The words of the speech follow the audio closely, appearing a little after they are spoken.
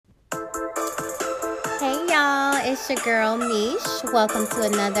it's your girl Mish. Welcome to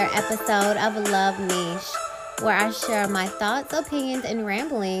another episode of Love Mish, where I share my thoughts, opinions, and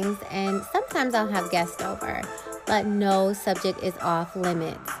ramblings, and sometimes I'll have guests over, but no subject is off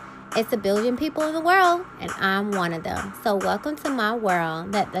limits. It's a billion people in the world, and I'm one of them. So welcome to my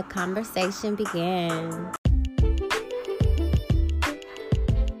world. Let the conversation begin.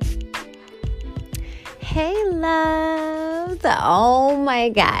 Hey, loves. Oh, my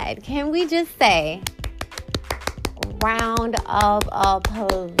God. Can we just say, round of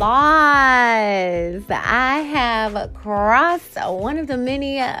applause. I have crossed one of the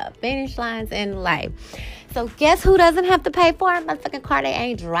many finish lines in life. So guess who doesn't have to pay for it? My fucking car they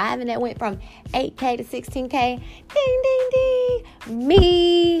ain't driving. That went from 8K to 16K. Ding, ding, ding.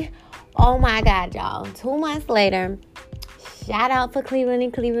 Me. Oh, my God, y'all. 2 months later, shout out for Cleveland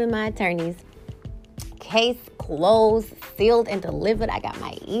and Cleveland, my attorneys. Case closed, sealed, and delivered. I got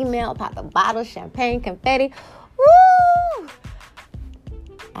my email, popped a bottle, champagne, confetti. Woo!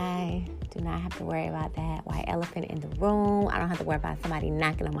 I do not have to worry about that white elephant in the room. I don't have to worry about somebody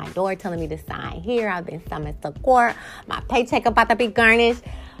knocking on my door telling me to sign here. I've been summoned to court. My paycheck about to be garnished.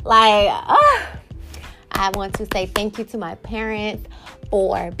 I want to say thank you to my parents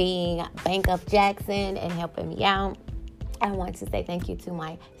for being Bank of Jackson and helping me out. I want to say thank you to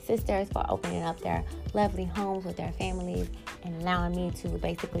my sisters for opening up their lovely homes with their families and allowing me to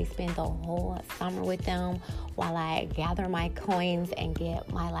basically spend the whole summer with them while I gather my coins and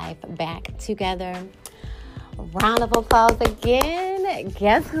get my life back together. Round of applause again.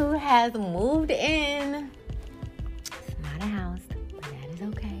 Guess who has moved in? It's not a house, but that is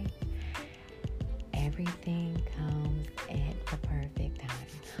okay. Everything comes at the perfect time.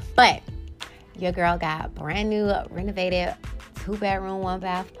 But your girl got brand new, renovated, 2-bedroom,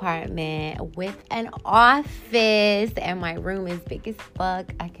 1-bath apartment with an office, and my room is big as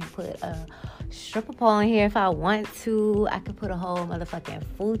fuck. I can put a stripper pole in here if I want to. I could put a whole motherfucking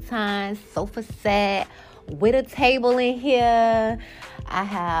futon, sofa set with a table in here. I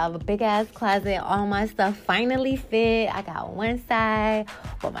have a big ass closet. All my stuff finally fit. I got one side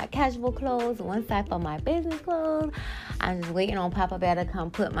for my casual clothes, one side for my business clothes. I'm just waiting on Papa Bear to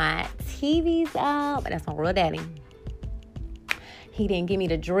come put my TVs up. That's my real daddy. He didn't give me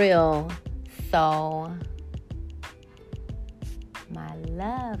the drill, so my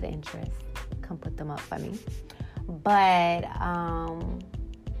love interest come put them up for me. But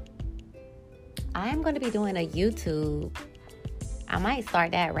I'm going to be doing a YouTube. I might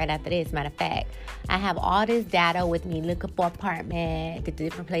start that right after this. Matter of fact, I have all this data with me looking for apartment, the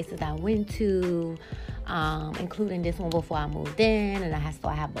different places I went to, including this one before I moved in, and I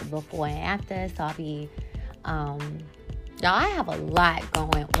have a before and after. So I'll be, y'all, I have a lot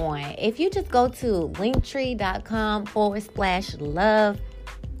going on. If you just go to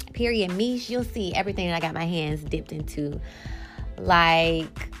linktree.com/love_Mish, you'll see everything that I got my hands dipped into.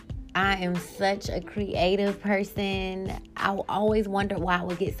 I am such a creative person. I always wonder why I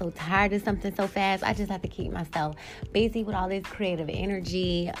would get so tired of something so fast. I just have to keep myself busy with all this creative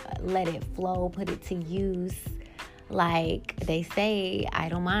energy, let it flow, put it to use. Like they say,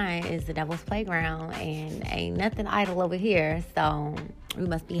 idle mind is the devil's playground, and ain't nothing idle over here. So we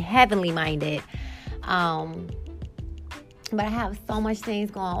must be heavenly minded. But I have so much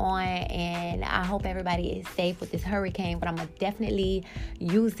things going on, and I hope everybody is safe with this hurricane. But I'm going to definitely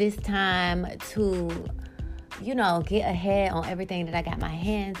use this time to, get ahead on everything that I got my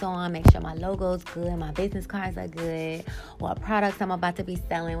hands on. Make sure my logo's good, my business cards are good, what products I'm about to be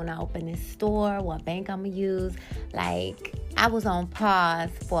selling when I open this store, what bank I'm going to use. I was on pause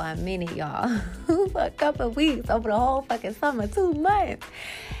for a minute, y'all, for a couple of weeks over the whole fucking summer, 2 months.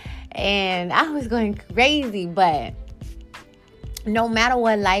 And I was going crazy, but no matter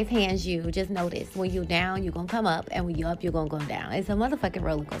what life hands you, just know this. When you're down, you're going to come up. And when you're up, you're going to go down. It's a motherfucking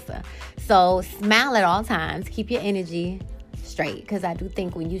roller coaster. So smile at all times. Keep your energy straight. Because I do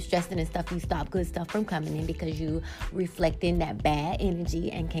think when you're stressing and stuff, you stop good stuff from coming in because you reflecting that bad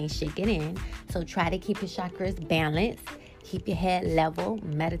energy and can't shake it in. So try to keep your chakras balanced. Keep your head level,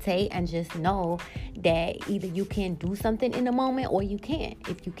 meditate, and just know that either you can do something in the moment or you can't.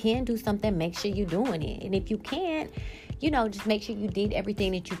 If you can do something, make sure you're doing it. And if you can't, just make sure you did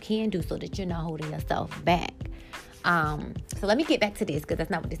everything that you can do so that you're not holding yourself back. So let me get back to this because that's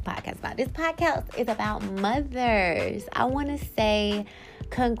not what this podcast is about. This podcast is about mothers. I want to say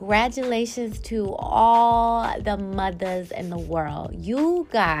congratulations to all the mothers in the world. You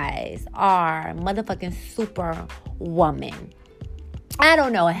guys are motherfucking super woman. I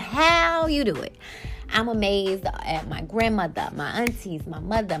don't know how you do it. I'm amazed at my grandmother, my aunties, my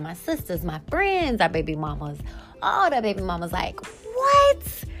mother, my sisters, my friends, our baby mamas. All the baby mamas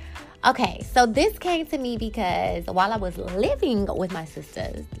what? Okay, so this came to me because while I was living with my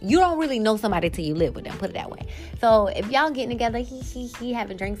sisters, you don't really know somebody till you live with them, put it that way. So if y'all getting together, he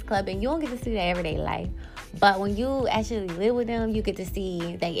having drinks clubbing, you don't get to see their everyday life. But when you actually live with them, you get to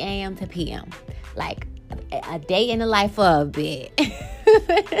see they AM to PM. Like a day in the life of a bit.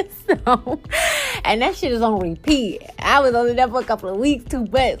 So, and that shit is on repeat. I was only there for a couple of weeks, 2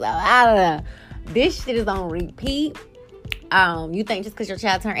 months. So I don't know. This shit is on repeat. You think just because your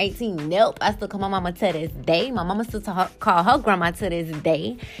child turned 18? Nope. I still call my mama to this day. My mama still call her grandma to this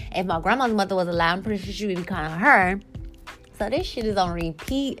day. If my grandma's mother was alive, I'm pretty sure she would be calling her. So this shit is on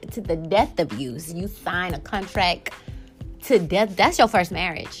repeat to the death of you. So you sign a contract to death. That's your first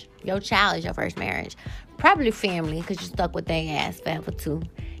marriage. Your child is your first marriage. Probably family, because you stuck with their ass forever too.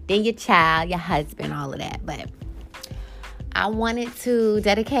 Then your child, your husband, all of that. But I wanted to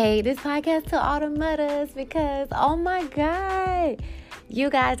dedicate this podcast to all the mothers because, oh my God,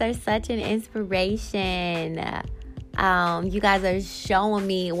 you guys are such an inspiration. You guys are showing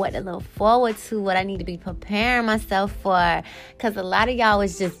me what to look forward to, what I need to be preparing myself for. Because a lot of y'all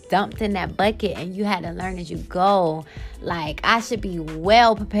was just dumped in that bucket and you had to learn as you go. Like, I should be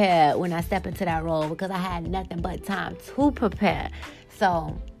well prepared when I step into that role because I had nothing but time to prepare.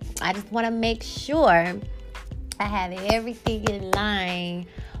 So I just want to make sure I have everything in line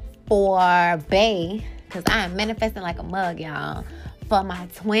for Bay, because I am manifesting like a mug, y'all. For my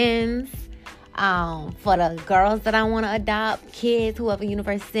twins, for the girls that I want to adopt, kids, whoever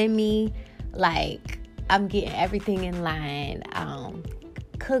universe send me. Like, I'm getting everything in line.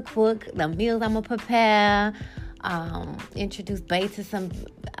 Cookbook, the meals I'm going to prepare. Introduce Bay to some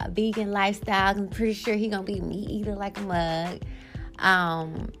vegan lifestyle. I'm pretty sure he going to be meat eater like a mug.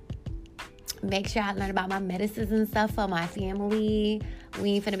 Make sure I learn about my medicines and stuff for my family.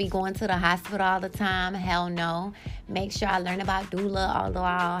 We ain't finna be going to the hospital all the time. Hell no. Make sure I learn about doula, although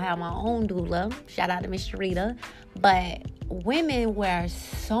I don't have my own doula. Shout out to Miss Sharita. But women wear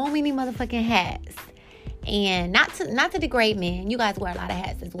so many motherfucking hats. And not to degrade men. You guys wear a lot of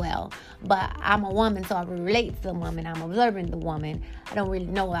hats as well. But I'm a woman, so I relate to the woman. I'm observing the woman. I don't really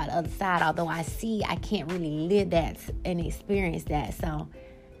know about the other side. Although I can't really live that and experience that. So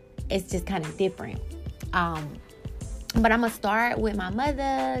it's just kind of different. But I'm going to start with my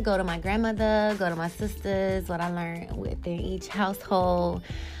mother, go to my grandmother, go to my sisters, what I learned within each household,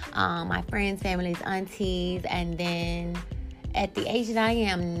 my friends, families, aunties, and then at the age that I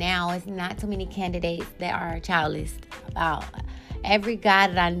am now, it's not too many candidates that are childless. About every guy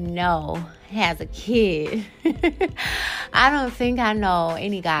that I know has a kid. I don't think I know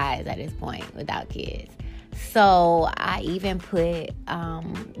any guys at this point without kids. So I even put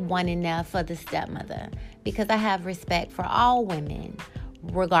one in there for the stepmother because I have respect for all women,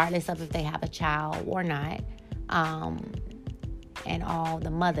 regardless of if they have a child or not, and all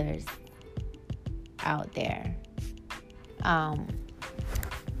the mothers out there.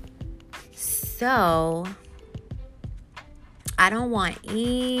 So I don't want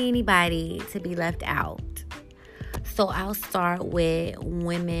anybody to be left out. So I'll start with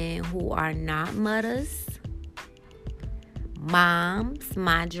women who are not mothers. Moms,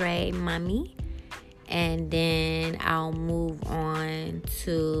 madre, mommy, and then I'll move on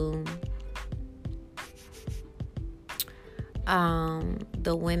to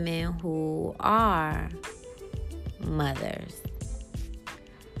the women who are mothers.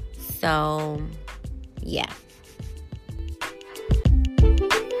 So, yeah.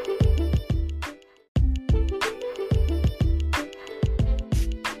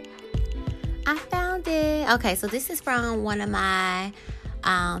 I found it. Okay, so this is from one of my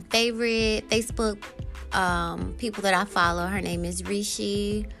favorite Facebook people that I follow. Her name is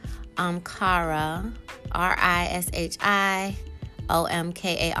Rishi Kara,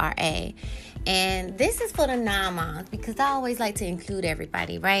 RISHIOMKARA. And this is for the non-moms because I always like to include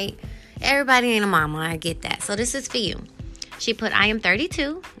everybody, right? Everybody ain't a mama, I get that. So this is for you. She put, I am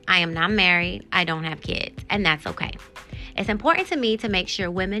 32, I am not married, I don't have kids, and that's okay. It's important to me to make sure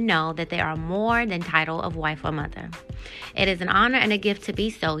women know that they are more than title of wife or mother. It is an honor and a gift to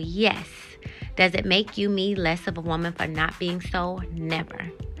be so, yes. Does it make me less of a woman for not being so?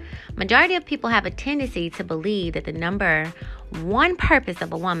 Never. Majority of people have a tendency to believe that the number one purpose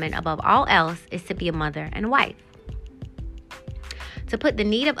of a woman above all else is to be a mother and a wife. To put the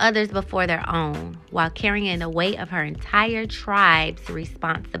need of others before their own while carrying the weight of her entire tribe's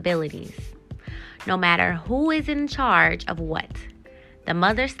responsibilities. No matter who is in charge of what, the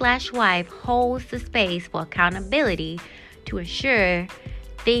mother/wife holds the space for accountability to ensure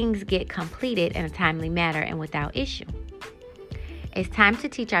things get completed in a timely manner and without issue. It's time to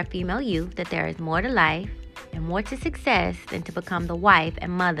teach our female youth that there is more to life and more to success than to become the wife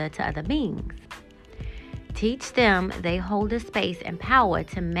and mother to other beings. Teach them they hold a space and power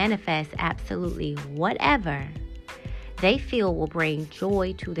to manifest absolutely whatever they feel will bring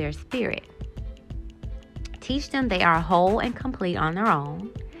joy to their spirit. Teach them they are whole and complete on their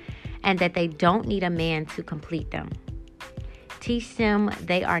own, and that they don't need a man to complete them. Teach them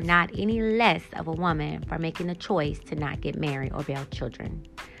they are not any less of a woman for making the choice to not get married or bear children.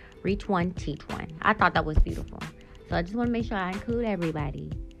 Reach one, teach one. I thought that was beautiful. So I just want to make sure I include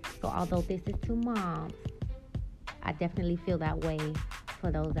everybody. So although this is to moms, I definitely feel that way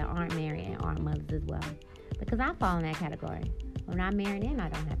for those that aren't married and aren't mothers as well. Because I fall in that category. I'm not married and I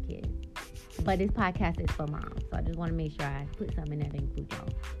don't have kids. But this podcast is for moms. So I just want to make sure I put something in there to include y'all.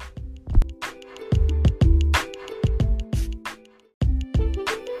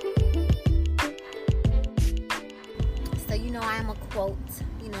 So you know I am a quote.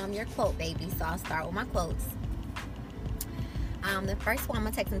 You know I'm your quote baby. So I'll start with my quotes. The first one I'm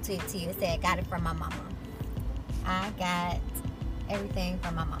going to text them to you. It said, got it from my mama. I got everything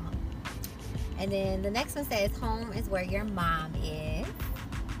from my mama. And then the next one says, home is where your mom is.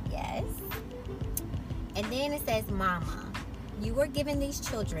 Yes. And then it says, mama, you were given these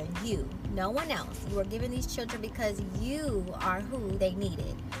children, you, no one else. You were given these children because you are who they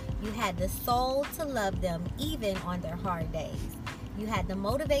needed. You had the soul to love them even on their hard days. You had the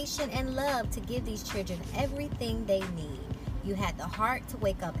motivation and love to give these children everything they need. You had the heart to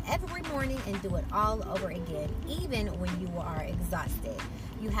wake up every morning and do it all over again, even when you are exhausted.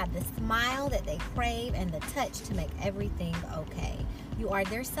 You have the smile that they crave and the touch to make everything okay. You are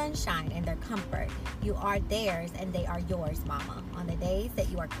their sunshine and their comfort. You are theirs and they are yours, mama. On the days that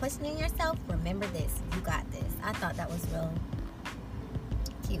you are questioning yourself, remember this. You got this. I thought that was real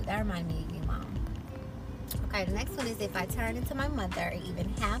cute. That reminded me of you, mom. Okay, the next one is, if I turn into my mother, even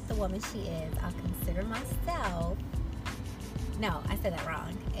half the woman she is, I'll consider myself. No, I said that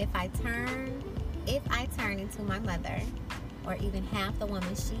wrong. If I turn into my mother, or even half the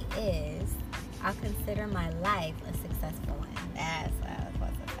woman she is, I'll consider my life a successful one. That's what I was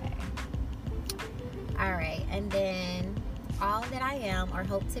supposed to say. Alright, and then all that I am or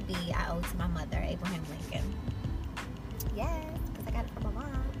hope to be, I owe to my mother, Abraham Lincoln. Yes, because I got it from my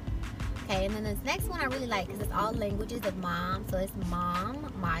mom. Okay, and then this next one I really like because it's all languages of mom. So it's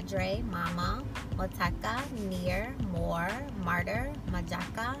mom, madre, mama, motaka, near, more, martyr,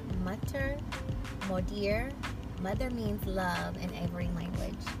 majaka, mutter, modir. Mother means love in every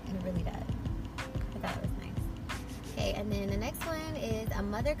language, and it really does. I thought it was nice. Okay, and then the next one is, a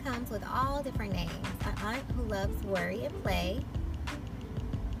mother comes with all different names. An aunt who loves worry and play.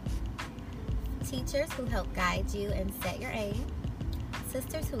 Teachers who help guide you and set your aim.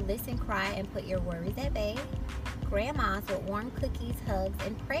 Sisters who listen, cry, and put your worries at bay. Grandmas with warm cookies, hugs,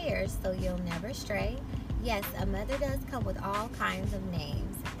 and prayers so you'll never stray. Yes, a mother does come with all kinds of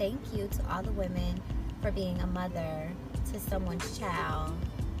names. Thank you to all the women for being a mother to someone's child,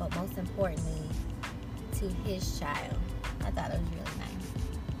 but most importantly, to his child. I thought it was really nice.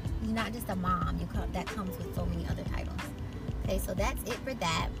 You're not just a mom, that comes with so many other titles. Okay, so that's it for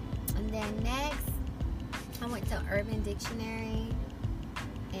that. And then next, I went to Urban Dictionary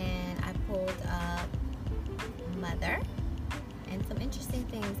and I pulled up mother, and some interesting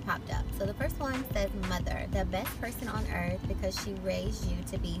things popped up. So the first one says mother, the best person on earth because she raised you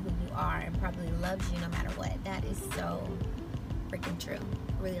to be who you are and probably loves you no matter what. That is so freaking true.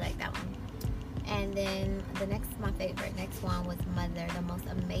 Really like that one. And then my favorite next one was mother, the most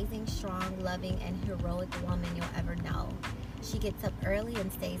amazing, strong, loving, and heroic woman you'll ever know. She gets up early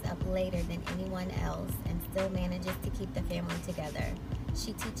and stays up later than anyone else and still manages to keep the family together.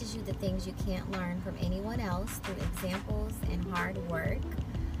 She teaches you the things you can't learn from anyone else through examples and hard work.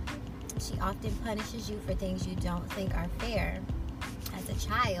 She often punishes you for things you don't think are fair as a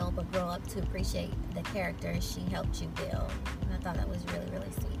child, but grow up to appreciate the character she helped you build. And I thought that was really,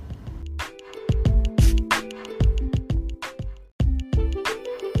 really sweet.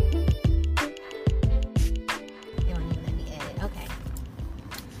 They won't even let me edit. Okay.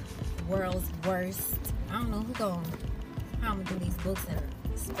 World's worst. I don't know how I'm gonna do these books and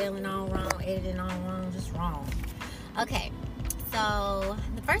spelling all wrong, editing all wrong, just wrong. Okay, so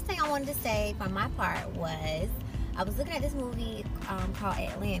the first thing I wanted to say for my part was, I was looking at this movie called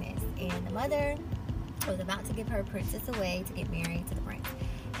Atlantis, and the mother was about to give her princess away to get married to the prince,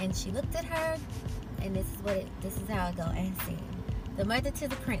 and she looked at her, and this is how it go. And see, the mother to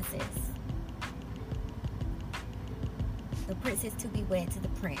the princess to be wed to the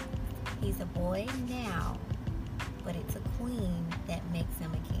prince. He's a boy now, but it's a queen that makes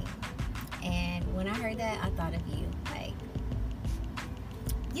him a king. And when I heard that, I thought of you. Like,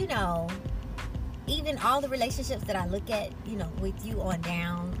 even all the relationships that I look at, you know, with you on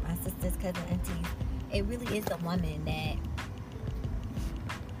down, my sisters, cousins, aunties, it really is the woman that,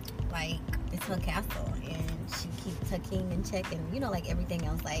 like, it's her castle, and she keeps her king in check, and, you know, like everything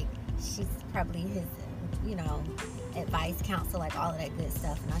else, like, she's probably his, you know, advice, counsel, like all of that good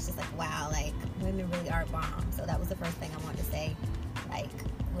stuff. And I was just like, wow, like, women really are bomb. So that was the first thing I wanted to say. Like,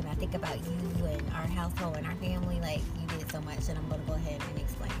 when I think about you and our household and our family, like, you did so much, and I'm going to go ahead and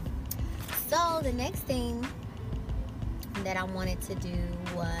explain. So the next thing that I wanted to do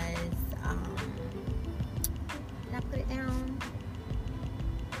was, did I put it down?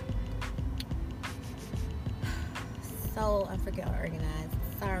 So I forget how organized.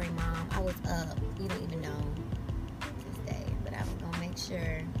 Sorry, Mom. I was up. You don't even know this day, but I was gonna make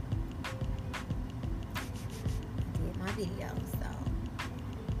sure I did my video. So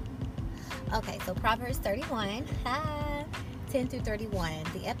okay, so Proverbs 31, 10 through 31,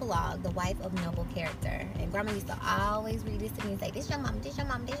 the epilogue, the wife of noble character. And Grandma used to always read this to me and say, "This your mama, this your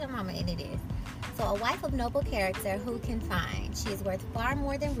mama, this your mama," and it is. So a wife of noble character, who can find? She is worth far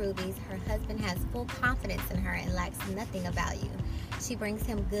more than rubies. Her husband has full confidence in her and lacks nothing of value. She brings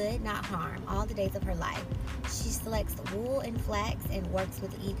him good, not harm, all the days of her life. She selects wool and flax and works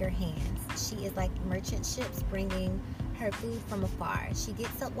with eager hands. She is like merchant ships bringing her food from afar. She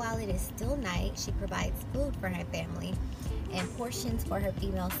gets up while it is still night. She provides food for her family and portions for her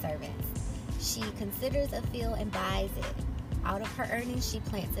female servants. She considers a field and buys it. Out of her earnings, she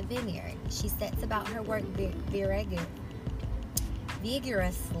plants a vineyard. She sets about her work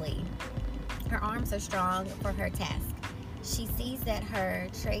vigorously. Her arms are strong for her task. She sees that her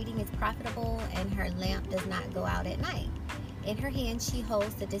trading is profitable and her lamp does not go out at night. In her hand, she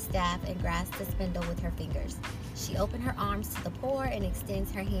holds the distaff and grasps the spindle with her fingers. She opens her arms to the poor and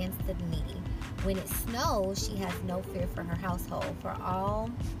extends her hands to the needy. When it snows, she has no fear for her household, for all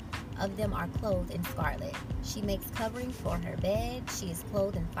of them are clothed in scarlet. She makes covering for her bed. She is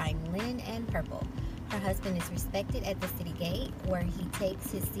clothed in fine linen and purple. Her husband is respected at the city gate, where he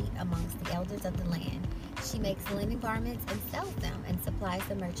takes his seat amongst the elders of the land. She makes linen garments and sells them, and supplies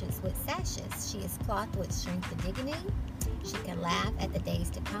the merchants with sashes. She is clothed with strength and dignity. She can laugh at the days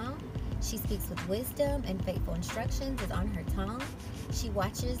to come. She speaks with wisdom, and faithful instructions is on her tongue. She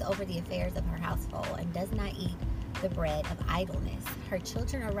watches over the affairs of her household and does not eat the bread of idleness. Her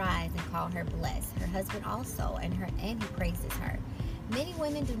children arise and call her blessed. Her husband also, and he praises her. Many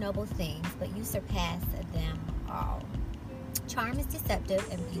women do noble things, but you surpass them all. Charm is deceptive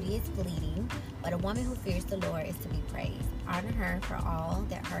and beauty is fleeting, but a woman who fears the Lord is to be praised. Honor her for all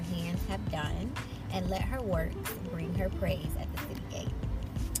that her hands have done, and let her works bring her praise at the city gate.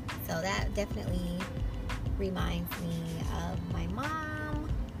 So that definitely reminds me of my mom.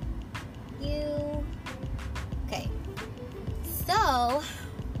 You. Okay. So,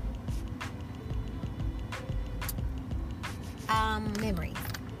 memories.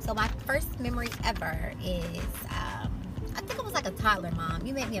 So my first memory ever is, I think it was like a toddler, Mom.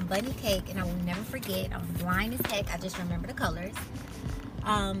 You made me a bunny cake, and I will never forget. I was blind as heck. I just remember the colors.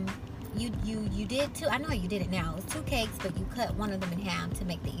 You did two. I know how you did it now. It was two cakes, but you cut one of them in half to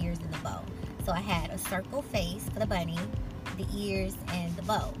make the ears and the bow. So I had a circle face for the bunny, the ears, and the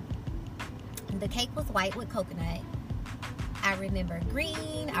bow. The cake was white with coconut. I remember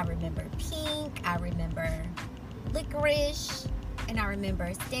green. I remember pink. I remember licorice. And I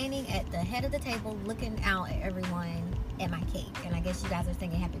remember standing at the head of the table looking out at everyone at my cake. And I guess you guys are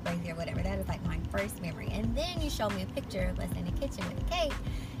singing happy birthday or whatever. That is like my first memory. And then you showed me a picture of us in the kitchen with the cake.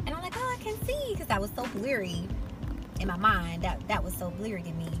 And I'm like, oh, I can see, because I was so blurry in my mind. That was so blurry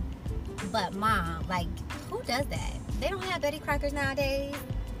to me. But Mom, like, who does that? They don't have Betty Crockers nowadays.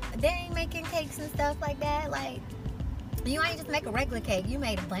 They ain't making cakes and stuff like that. Like, you ain't just make a regular cake. You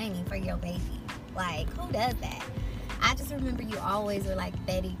made a bunny for your baby. Like, who does that? I just remember you always were like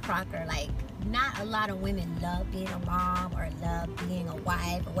Betty Crocker. Like, not a lot of women love being a mom or love being a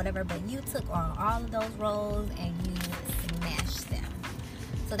wife or whatever, but you took on all of those roles and you smashed them.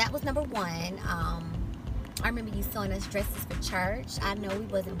 So that was number one. I remember you sewing us dresses for church. I know we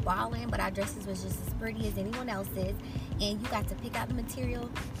wasn't balling, but our dresses was just as pretty as anyone else's. And you got to pick out the material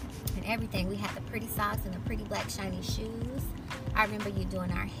and everything. We had the pretty socks and the pretty black shiny shoes. I remember you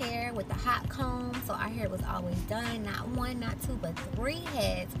doing our hair with the hot comb. So our hair was always done. Not one, not two, but 3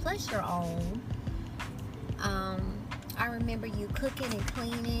 heads plus your own. I remember you cooking and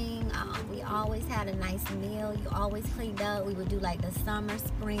cleaning. We always had a nice meal. You always cleaned up. We would do like the summer,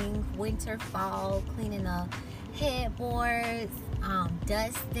 spring, winter, fall, cleaning the headboards,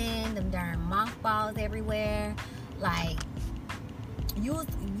 dusting, them darn mothballs everywhere. Like,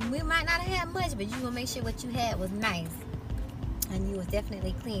 we might not have had much, but you gonna make sure what you had was nice. And you was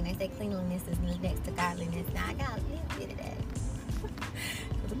definitely clean. They say cleanliness is next to godliness. Now I got a little bit of that.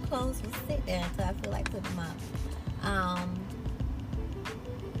 The clothes will sit there until I feel like putting them up.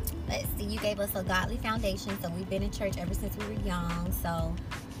 Let's see, you gave us a godly foundation. So we've been in church ever since we were young. So,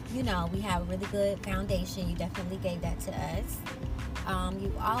 you know, we have a really good foundation. You definitely gave that to us.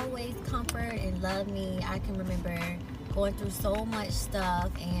 You always comfort and love me. I can remember going through so much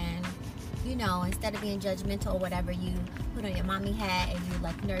stuff, and you know, instead of being judgmental or whatever, you put on your mommy hat and you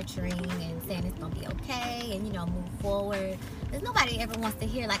like nurturing and saying it's gonna be okay, and you know, move forward. There's nobody ever wants to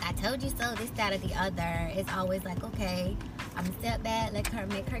hear like I told you so, this, that, or the other. It's always like, okay, I'm gonna step back, let her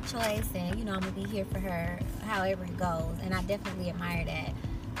make her choice, and you know, I'm gonna be here for her however it goes. And I definitely admire that.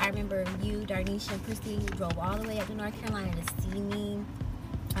 I remember you, Darnisha, and Christy drove all the way up to North Carolina to see me.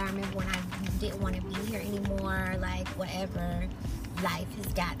 I remember when I didn't want to be here anymore, like whatever, life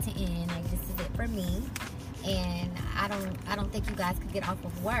has got to end, like this is it for me, and I don't think you guys could get off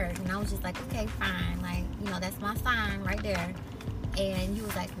of work. And I was just like, okay, fine, like, you know, that's my sign right there. And you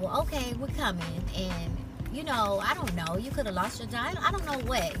was like, well, okay, we're coming. And you know, I don't know, you could have lost your job, I don't know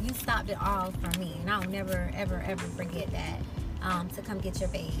what, you stopped it all for me, and I'll never ever ever forget that, to come get your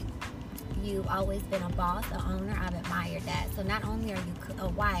babe. You've always been a boss, an owner. I've admired that. So not only are you a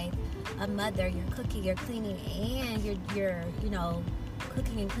wife, a mother, you're cooking, you're cleaning, and you're you know,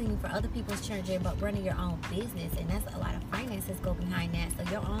 cooking and cleaning for other people's children, but running your own business. And that's a lot of finances go behind that.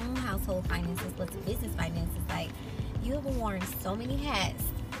 So your own household finances, plus business finances, like you have worn so many hats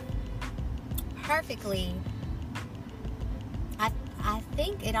perfectly. I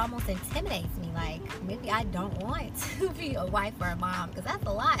think it almost intimidates me. Like, maybe I don't want to be a wife or a mom, because that's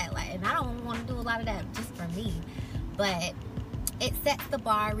a lot. Like, and I don't want to do a lot of that just for me. But it sets the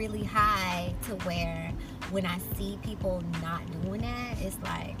bar really high to where when I see people not doing that, it's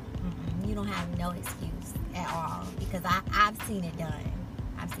like, you don't have no excuse at all, because I've seen it done.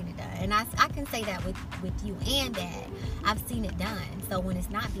 I've seen it done. And I can say that with you and Dad. I've seen it done. So when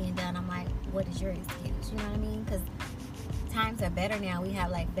it's not being done, I'm like, what is your excuse? You know what I mean? Because times are better now. We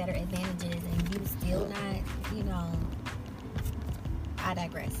have like better advantages, and you still not, you know. I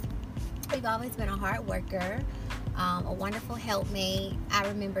digress. You've always been a hard worker, a wonderful helpmate. I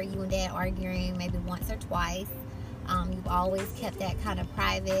remember you and Dad arguing maybe once or twice. You've always kept that kind of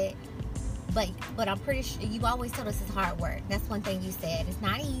private, but I'm pretty sure you've always told us it's hard work. That's one thing you said. It's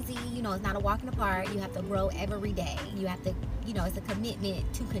not easy, you know, it's not a walk in the park. You have to grow every day. You have to, you know, it's a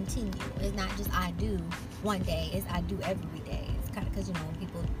commitment to continue. It's not just I do one day, it's I do every day. It's kind of, because, you know, when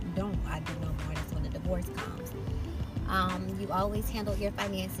people don't I do no more, that's when the divorce comes. You've always handled your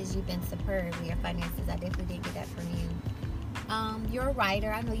finances. You've been superb with your finances. I definitely did get that from you. You're a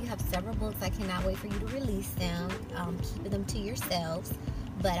writer. I know you have several books. I cannot wait for you to release them. Keep them to yourselves.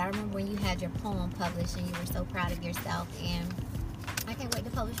 But I remember when you had your poem published and you were so proud of yourself. And I can't wait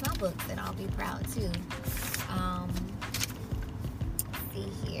to publish my books, and I'll be proud too. Let's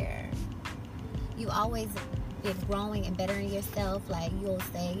see here. You always been growing and bettering yourself. Like, you'll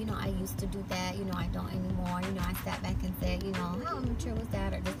say, you know, I used to do that, you know, I don't anymore. You know, I sat back and said, you know, how immature was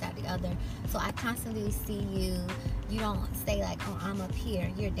that, or this, that, the other. So I constantly see you. You don't say like, oh, I'm up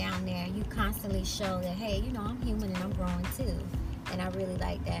here, you're down there. You constantly show that, hey, you know, I'm human and I'm growing too. And I really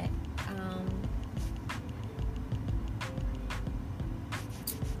like that.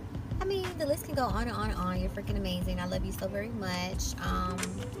 I mean, the list can go on and on and on. You're freaking amazing. I love you so very much.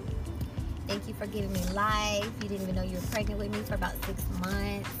 Thank you for giving me life. You didn't even know you were pregnant with me for about 6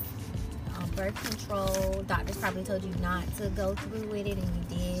 months. Birth control. Doctors probably told you not to go through with it, and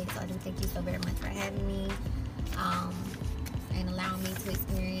you did. So I do thank you so very much for having me, and allowing me to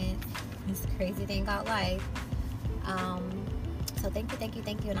experience this crazy thing called life. So thank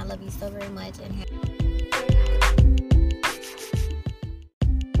you, and I love you so very much. And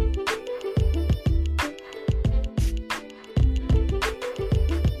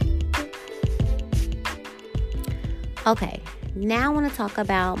okay, now I want to talk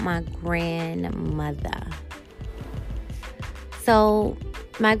about my grandmother. So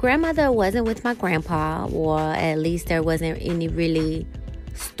my grandmother wasn't with my grandpa, or at least there wasn't any really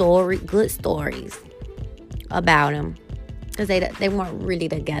good stories about him, because they weren't really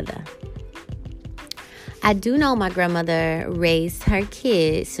together. I do know my grandmother raised her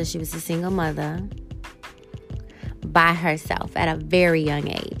kids, so she was a single mother, by herself at a very young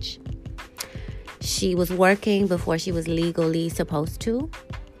age. She was working before she was legally supposed to.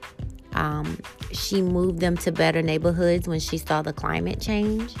 She moved them to better neighborhoods when she saw the climate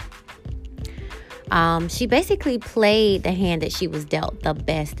change. She basically played the hand that she was dealt the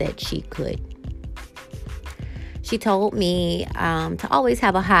best that she could. She told me to always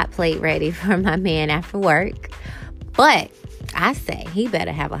have a hot plate ready for my man after work. But I say he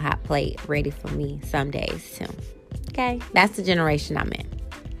better have a hot plate ready for me some days too. Okay, that's the generation I'm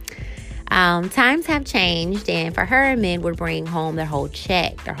in. Times have changed, and for her, men would bring home their whole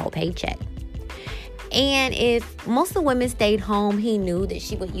paycheck. And if most of the women stayed home, he knew that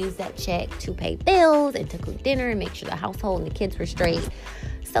she would use that check to pay bills and to cook dinner and make sure the household and the kids were straight.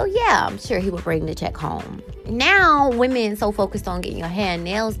 So yeah, I'm sure he would bring the check home. Now, women so focused on getting your hair and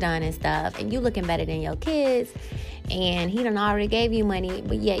nails done and stuff, and you looking better than your kids, and he done already gave you money,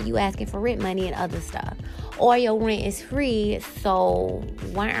 but yet you asking for rent money and other stuff. Or your rent is free, so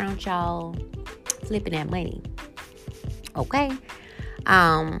why aren't y'all flipping that money? Okay?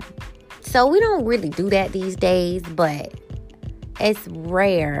 So we don't really do that these days, but it's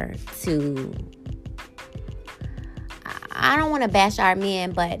rare to... I don't want to bash our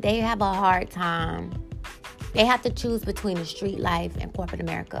men, but they have a hard time. They have to choose between the street life and corporate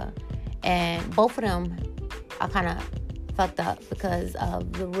America. And both of them are kind of fucked up because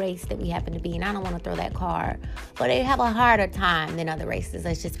of the race that we happen to be. And I don't want to throw that card. But they have a harder time than other races,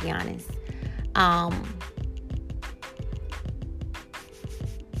 let's just be honest.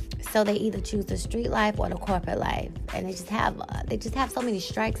 So they either choose the street life or the corporate life. And they just have so many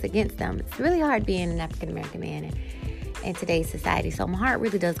strikes against them. It's really hard being an African-American man in today's society. So my heart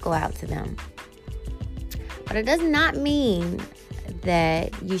really does go out to them. But it does not mean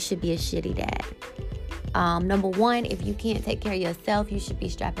that you should be a shitty dad. Number one, if you can't take care of yourself, you should be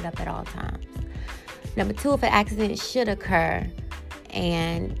strapping up at all times. Number two, if an accident should occur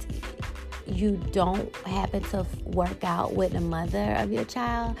and you don't happen to work out with the mother of your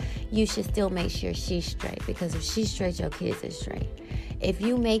child, you should still make sure she's straight. Because if she's straight, your kids are straight. If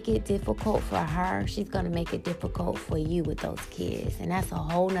you make it difficult for her, she's going to make it difficult for you with those kids. And that's a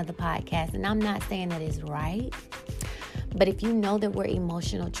whole nother podcast. And I'm not saying that it's right. But if you know that we're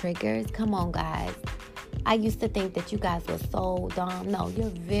emotional triggers, come on, guys. I used to think that you guys were so dumb. No, you're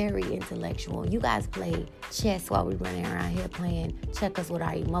very intellectual. You guys play chess while we're running around here playing checkers with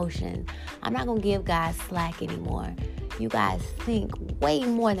our emotions. I'm not going to give guys slack anymore. You guys think way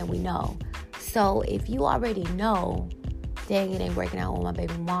more than we know. So if you already know, dang, it ain't working out with my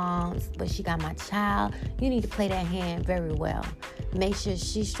baby moms, but she got my child, you need to play that hand very well. Make sure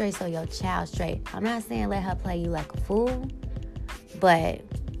she's straight so your child's straight. I'm not saying let her play you like a fool, but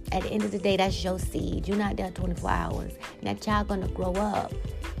at the end of the day, that's your seed. You're not there 24 hours. And that child gonna grow up.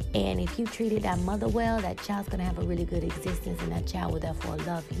 And if you treated that mother well, that child's gonna have a really good existence, and that child will therefore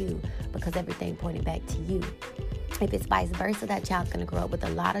love you because everything pointed back to you. If it's vice versa, that child's gonna grow up with a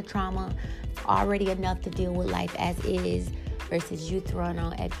lot of trauma. It's already enough to deal with life as is, versus you throwing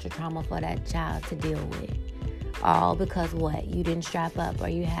on extra trauma for that child to deal with. All because what? You didn't strap up, or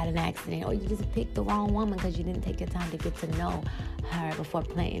you had an accident, or you just picked the wrong woman because you didn't take your time to get to know her before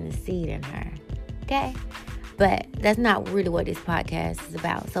planting the seed in her. Okay? But that's not really what this podcast is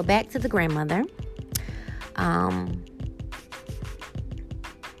about. So back to the grandmother.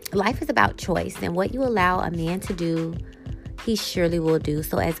 Life is about choice, and what you allow a man to do, he surely will do.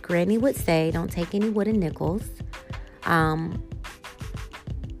 So as Granny would say, don't take any wooden nickels.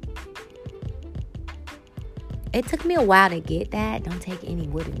 It took me a while to get that. Don't take any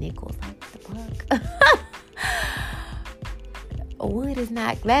wooden nickels. Like, what the fuck? Wood is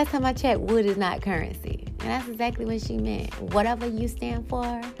not, last time I checked, wood is not currency. And that's exactly what she meant. Whatever you stand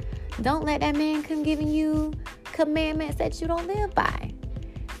for, don't let that man come giving you commandments that you don't live by.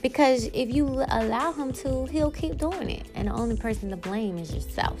 Because if you allow him to, he'll keep doing it. And the only person to blame is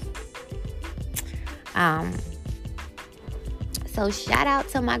yourself. So shout out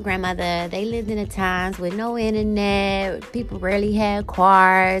to my grandmother. They lived in the times with no internet. People rarely had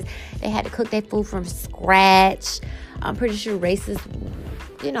cars. They had to cook their food from scratch. I'm pretty sure races,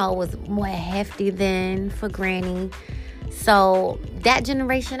 was more hefty than for Granny. So that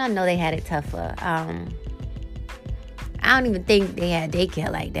generation, I know they had it tougher. I don't even think they had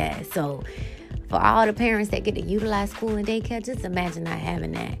daycare like that. So for all the parents that get to utilize school and daycare, just imagine not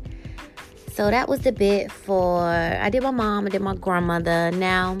having that. So that was the bit for, I did my mom, I did my grandmother.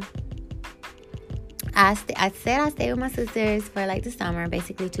 Now, I said I stayed with my sisters for like the summer,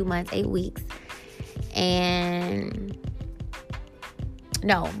 basically 2 months, 8 weeks. And,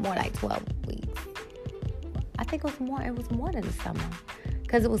 no, more like 12 weeks. I think it was more than the summer.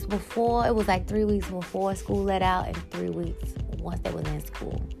 Because it was like 3 weeks before school let out and 3 weeks once they was in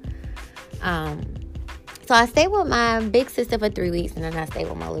school. So I stayed with my big sister for 3 weeks, and then I stayed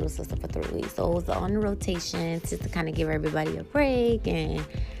with my little sister for 3 weeks. So it was on the rotation just to kind of give everybody a break and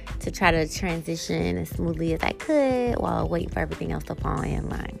to try to transition as smoothly as I could while waiting for everything else to fall in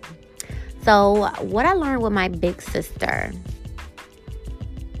line. So what I learned with my big sister,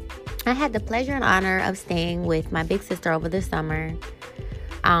 I had the pleasure and honor of staying with my big sister over the summer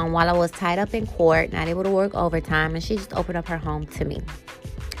while I was tied up in court, not able to work overtime, and she just opened up her home to me.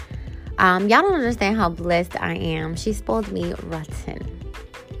 Y'all don't understand how blessed I am. She spoiled me rotten.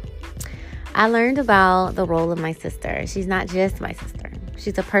 I learned about the role of my sister. She's not just my sister.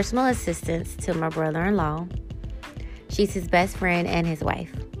 She's a personal assistant to my brother-in-law. She's his best friend and his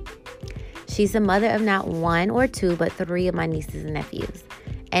wife. She's the mother of not one or two, but 3 of my nieces and nephews.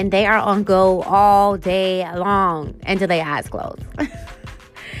 And they are on go all day long until their eyes close.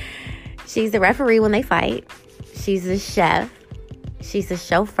 She's the referee when they fight. She's the chef. She's the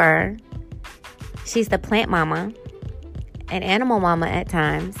chauffeur. She's the plant mama, an animal mama at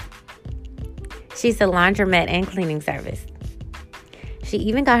times. She's the laundromat and cleaning service. She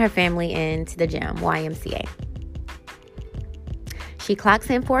even got her family into the gym, YMCA. She clocks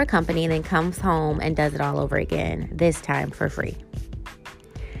in for a company and then comes home and does it all over again, this time for free.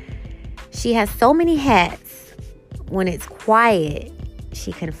 She has so many hats. When it's quiet,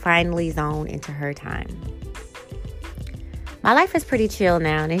 she can finally zone into her time. My life is pretty chill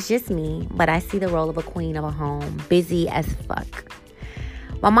now, and it's just me, but I see the role of a queen of a home, busy as fuck.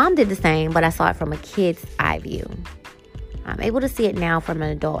 My mom did the same, but I saw it from a kid's eye view. I'm able to see it now from an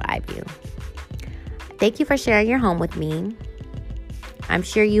adult eye view. Thank you for sharing your home with me. I'm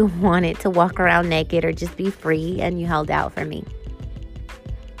sure you wanted to walk around naked or just be free, and you held out for me.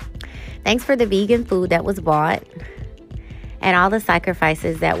 Thanks for the vegan food that was bought and all the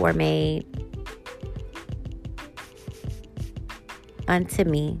sacrifices that were made unto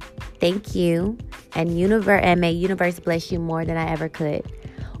me. Thank you, and may universe bless you more than I ever could.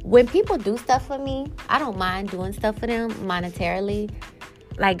 When people do stuff for me, I don't mind doing stuff for them monetarily.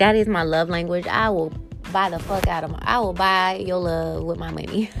 Like, that is my love language. I will buy the fuck out of I will buy your love with my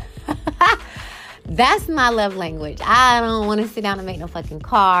money. That's my love language. I don't want to sit down and make no fucking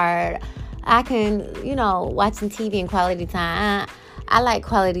card. I can, watch some TV and quality time. I like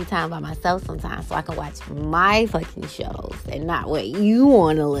quality time by myself sometimes, so I can watch my fucking shows and not what you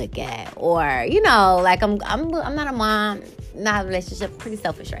want to look at. Or, like I'm not a mom, not a relationship, pretty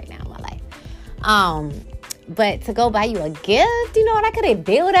selfish right now in my life. But to go buy you a gift, what I could have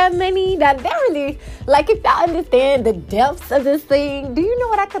did with that money? That really, like, if y'all understand the depths of this thing, do you know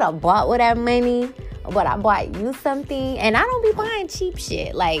what I could have bought with that money? But I bought you something, and I don't be buying cheap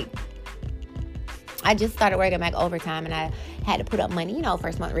shit. Like, I just started working back overtime, and I had to put up money,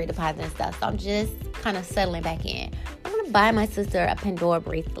 first month rate deposit and stuff. So I'm just kind of settling back in. I'm going to buy my sister a Pandora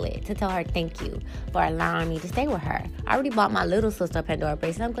bracelet to tell her thank you for allowing me to stay with her. I already bought my little sister a Pandora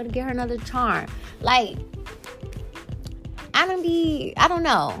bracelet. I'm going to get her another charm. Like, I don't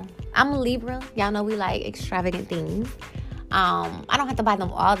know. I'm a Libra. Y'all know we like extravagant things. I don't have to buy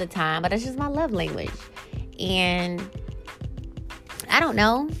them all the time, but it's just my love language. And I don't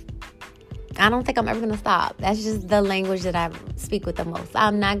know. I don't think I'm ever going to stop. That's just the language that I speak with the most.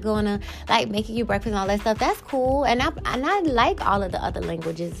 I'm not going to, like, making you breakfast and all that stuff. That's cool. And I like all of the other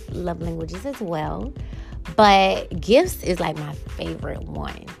languages, love languages as well. But gifts is, like, my favorite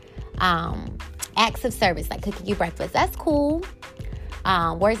one. Acts of service, like cooking you breakfast. That's cool.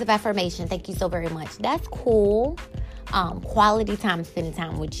 Words of affirmation. Thank you so very much. That's cool. Quality time, spending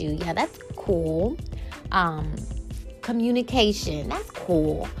time with you. Yeah, that's cool. Communication. That's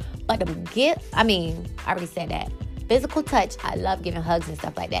cool. But the gift, I already said that. Physical touch, I love giving hugs and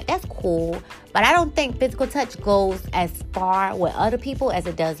stuff like that. That's cool. But I don't think physical touch goes as far with other people as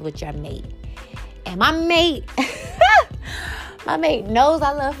it does with your mate. And my mate, my mate knows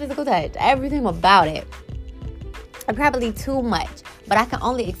I love physical touch. Everything about it. Probably too much. But I can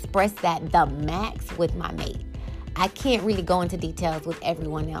only express that the max with my mate. I can't really go into details with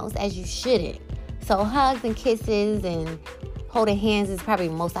everyone else, as you shouldn't. So hugs and kisses and holding hands is probably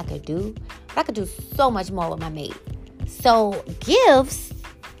the most I could do. But I could do so much more with my mate. So gifts,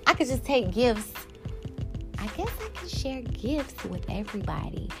 I could just take gifts. I guess I can share gifts with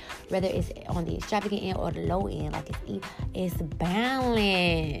everybody. Whether it's on the extravagant end or the low end. Like, it's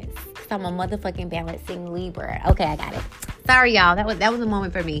balanced. Because I'm a motherfucking balancing Libra. Okay, I got it. Sorry, y'all. That was a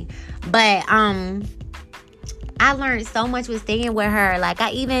moment for me. But, I learned so much with staying with her. Like,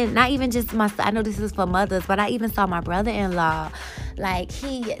 not even just I know this is for mothers, but I even saw my brother-in-law. Like,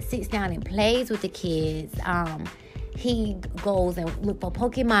 he sits down and plays with the kids. He goes and look for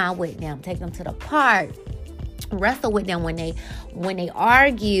Pokemon with them, take them to the park, wrestle with them when they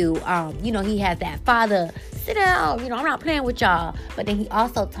argue. He has that father, sit down, I'm not playing with y'all. But then he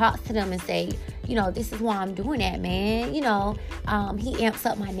also talks to them and say, this is why I'm doing that, man. He amps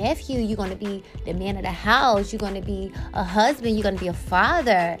up my nephew. You're going to be the man of the house. You're going to be a husband. You're going to be a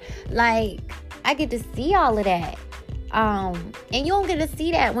father. Like, I get to see all of that. And you don't get to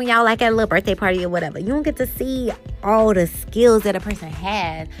see that when y'all like at a little birthday party or whatever. You don't get to see all the skills that a person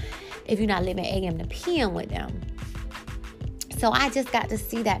has if you're not living AM to PM with them. So I just got to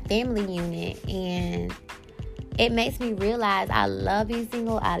see that family unit, and it makes me realize I love being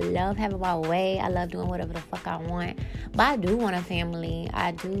single. I love having my way. I love doing whatever the fuck I want. But I do want a family.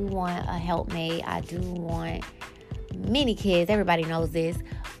 I do want a helpmate. I do want many kids. Everybody knows this.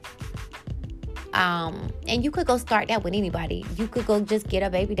 And you could go start that with anybody. You could go just get a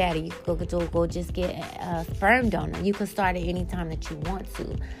baby daddy. You could go just get a sperm donor. You can start it anytime that you want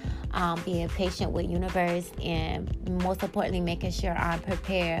to. Being patient with universe, and most importantly, making sure I'm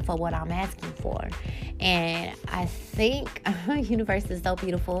prepared for what I'm asking for. And I think universe is so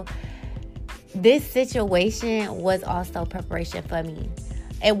beautiful. This situation was also preparation for me.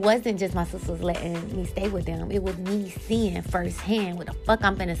 It wasn't just my sisters letting me stay with them. It was me seeing firsthand what the fuck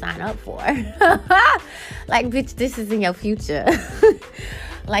I'm finna sign up for. Like, bitch, this is in your future.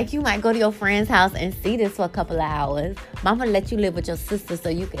 Like, you might go to your friend's house and see this for a couple of hours. But I'm going to let you live with your sister so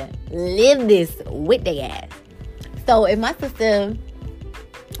you can live this with their ass. So if my sister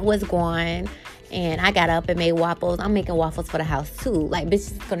was gone and I got up and made waffles, I'm making waffles for the house too. Like,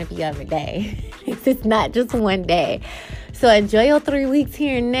 bitch, it's going to be every day. It's not just one day. So enjoy your 3 weeks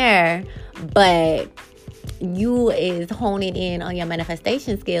here and there. But you is honing in on your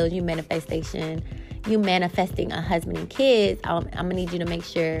manifestation skills. You manifesting a husband and kids. I'm going to need you to make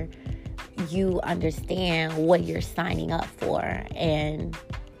sure you understand what you're signing up for and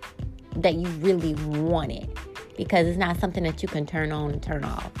that you really want it, because it's not something that you can turn on and turn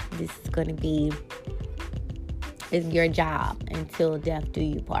off. This is going to be your job until death do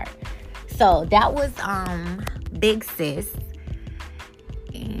you part. So that was Big Sis.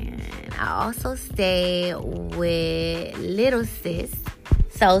 And I also stayed with Little Sis.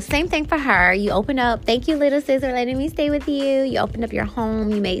 So same thing for her. You open up. Thank you, Little Sis, for letting me stay with you. You opened up your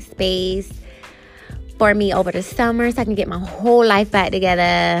home. You made space for me over the summer so I can get my whole life back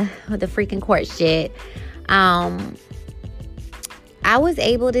together with the freaking court shit. I was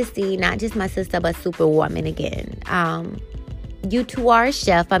able to see not just my sister, but Superwoman again. You two are a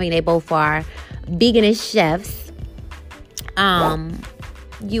chef. I mean, they both are veganist chefs.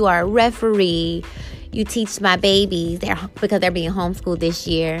 You are a referee. You teach my babies because they're being homeschooled this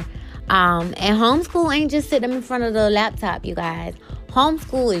year. And homeschool ain't just sitting them in front of the laptop, you guys.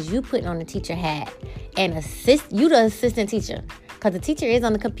 Homeschool is you putting on the teacher hat and you the assistant teacher. Because the teacher is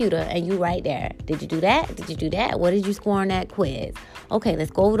on the computer and you right there. Did you do that? Did you do that? What did you score on that quiz? Okay, let's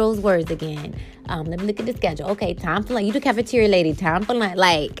go over those words again. Let me look at the schedule. Okay, time for lunch. You the cafeteria lady. Time for lunch.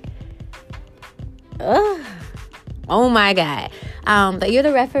 Like, oh my God. But you're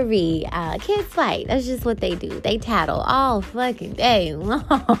the referee. Kids fight. That's just what they do. They tattle all fucking day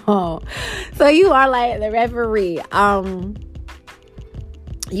long. So you are like the referee.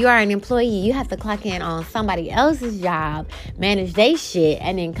 You are an employee. You have to clock in on somebody else's job, manage their shit,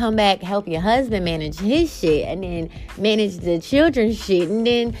 and then come back, help your husband manage his shit, and then manage the children's shit, and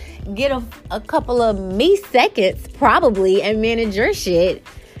then get a couple of me seconds probably and manage your shit.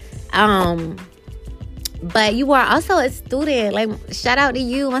 But you are also a student. Like, shout out to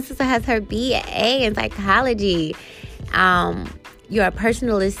you. My sister has her BA in psychology. You're a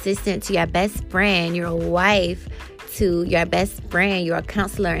personal assistant to your best friend. You're a wife to your best friend. You're a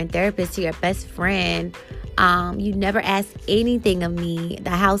counselor and therapist to your best friend. You never asked anything of me. The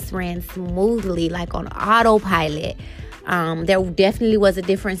house ran smoothly, like on autopilot. There definitely was a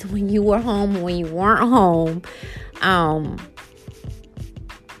difference when you were home and when you weren't home.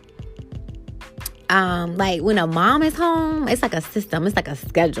 Like when a mom is home, it's like a system. It's like a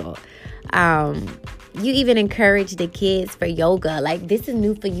schedule. You even encourage the kids for yoga. Like, this is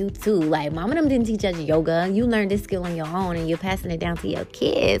new for you too. Like, mom and them didn't teach us yoga. You learned this skill on your own and you're passing it down to your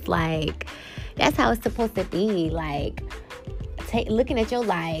kids. Like, that's how it's supposed to be. Like, looking at your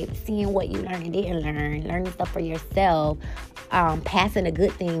life, seeing what you learned and didn't learn, learning stuff for yourself, passing the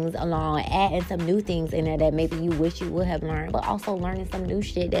good things along, adding some new things in there that maybe you wish you would have learned, but also learning some new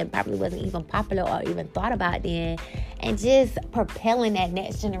shit that probably wasn't even popular or even thought about then, and just propelling that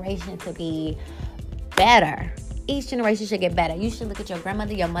next generation to be better. Each generation should get better. You should look at your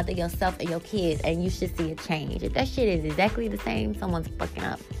grandmother, your mother, yourself, and your kids, and you should see a change. If that shit is exactly the same, someone's fucking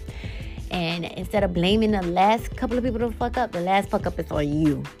up. And instead of blaming the last couple of people to fuck up, the last fuck up is on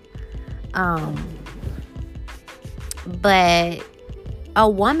you. But a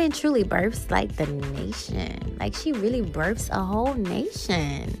woman truly births like the nation. Like, she really births a whole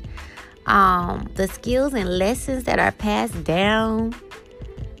nation. The skills and lessons that are passed down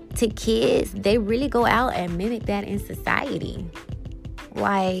to kids, they really go out and mimic that in society.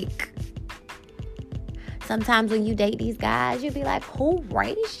 Like, Sometimes when you date these guys, you be like, who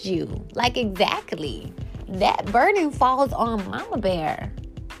raised you? Like, exactly. That burden falls on Mama Bear.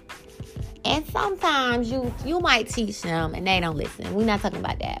 And sometimes you might teach them and they don't listen. We're not talking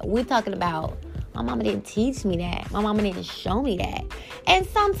about that. We're talking about, my mama didn't teach me that. My mama didn't show me that. And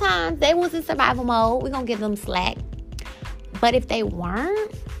sometimes they was in survival mode. We're going to give them slack. But if they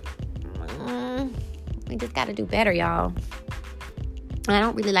weren't, we just got to do better, y'all. I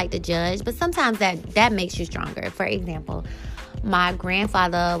don't really like to judge, but sometimes that makes you stronger. For example, my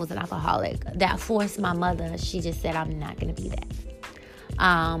grandfather was an alcoholic. That forced my mother. She just said, I'm not going to be that.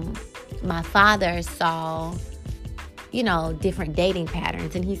 My father saw, different dating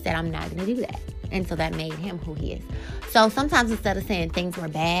patterns, and he said, I'm not going to do that. And so that made him who he is. So sometimes instead of saying things were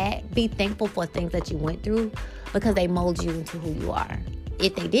bad, be thankful for things that you went through because they mold you into who you are.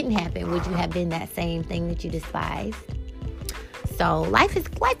 If they didn't happen, would you have been that same thing that you despised? So life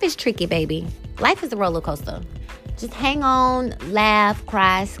is tricky, baby. Life is a roller coaster. Just hang on, laugh,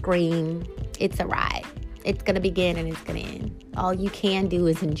 cry, scream. It's a ride. It's going to begin and it's going to end. All you can do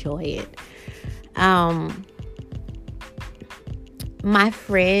is enjoy it. My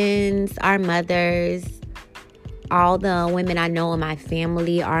friends are mothers. All the women I know in my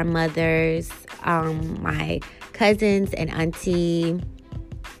family are mothers. My cousins and aunties,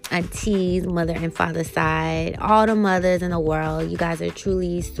 mother and father side. All the mothers in the world. You guys are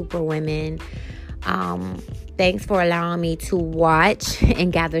truly super women. Thanks for allowing me to watch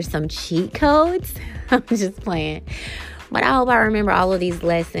and gather some cheat codes. I'm just playing. But I hope I remember all of these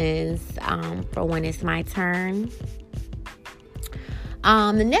lessons for when it's my turn.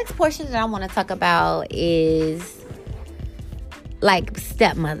 The next portion that I want to talk about is like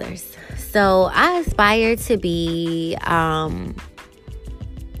stepmothers. So I aspire to be a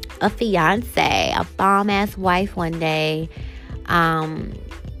fiance, a bomb-ass wife one day.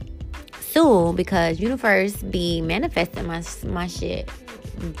 Soon, because universe be manifesting my shit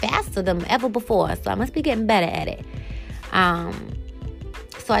faster than ever before. So I must be getting better at it.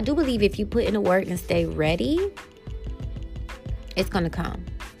 So I do believe if you put in the work and stay ready, it's going to come.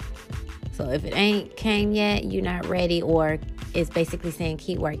 So if it ain't came yet, you're not ready, or it's basically saying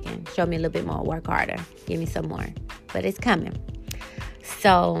keep working. Show me a little bit more. Work harder. Give me some more. But it's coming.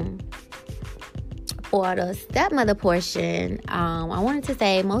 So for the stepmother portion, I wanted to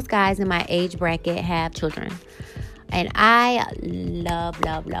say most guys in my age bracket have children. And I love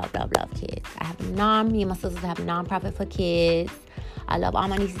kids. Me and my sisters have a nonprofit for kids. I love all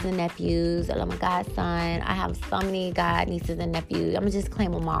my nieces and nephews. I love my godson. I have so many god nieces and nephews. I'm going to just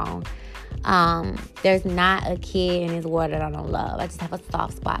claim them all. There's not a kid in this world that I don't love. I just have a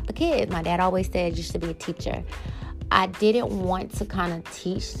soft spot for kids. My dad always said you should be a teacher. I didn't want to kind of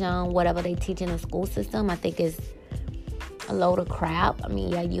teach them whatever they teach in the school system. I think it's a load of crap. I mean,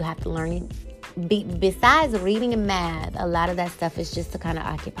 yeah, you have to learn it. Besides reading and math, a lot of that stuff is just to kind of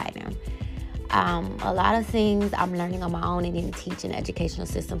occupy them. A lot of things I'm learning on my own and didn't teach in the educational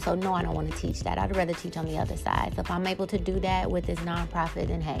system. So no, I don't want to teach that. I'd rather teach on the other side. So if I'm able to do that with this nonprofit,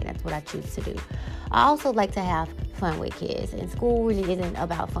 then hey, that's what I choose to do. I also like to have fun with kids. And school really isn't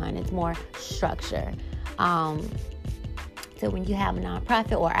about fun. It's more structure. So when you have a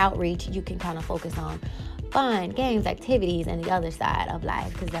nonprofit or outreach, you can kind of focus on fun, games, activities, and the other side of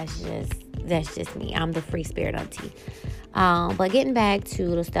life, because that's just me. I'm the free spirit auntie. But getting back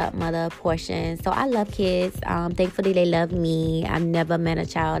to the stepmother portion, so I love kids. Thankfully, they love me. I've never met a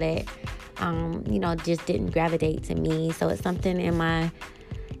child that, just didn't gravitate to me. So it's something in my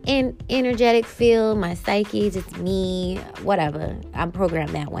energetic field, my psyche, just me, whatever. I'm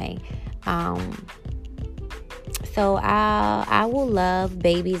programmed that way. So I will love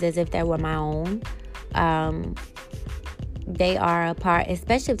babies as if they were my own. They are a part,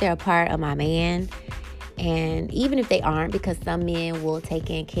 especially if they're a part of my man. And even if they aren't, because some men will take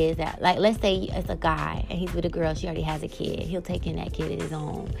in kids that, like, let's say it's a guy and he's with a girl, she already has a kid. He'll take in that kid as his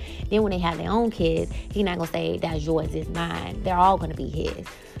own. Then when they have their own kids, he's not going to say that's yours, it's mine. They're all going to be his.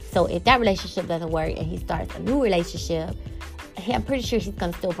 So if that relationship doesn't work and he starts a new relationship, I'm pretty sure he's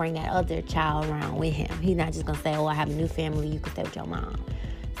going to still bring that other child around with him. He's not just going to say, oh, I have a new family, you can stay with your mom.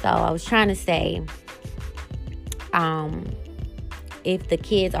 So I was trying to say, if the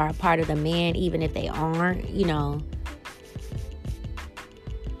kids are a part of the man, even if they aren't,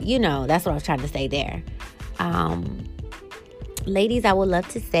 that's what I was trying to say there. Ladies, I would love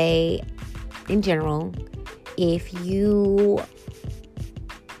to say, in general, if you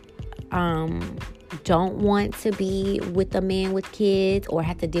don't want to be with a man with kids or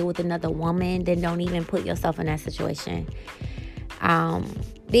have to deal with another woman, then don't even put yourself in that situation.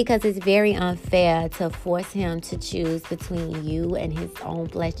 Because it's very unfair to force him to choose between you and his own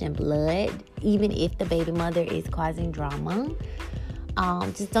flesh and blood, even if the baby mother is causing drama.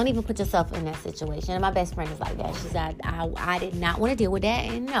 Just don't even put yourself in that situation. And my best friend is like that. She said, I did not want to deal with that.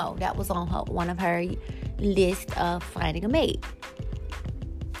 And no, that was on one of her list of finding a mate.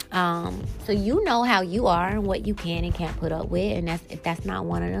 So you know how you are and what you can and can't put up with. And if that's not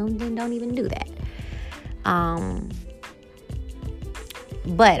one of them, then don't even do that.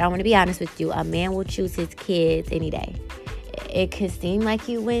 But I want to be honest with you. A man will choose his kids any day. It could seem like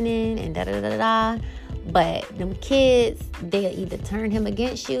you winning and da-da-da-da-da. But them kids, they'll either turn him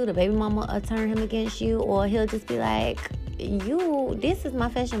against you, the baby mama will turn him against you, or he'll just be like, this is my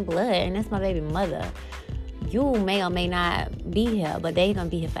flesh and blood, and that's my baby mother. You may or may not be here, but they ain't gonna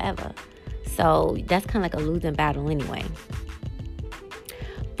be here forever. So that's kind of like a losing battle anyway.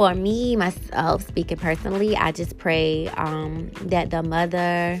 For me, myself, speaking personally, I just pray that the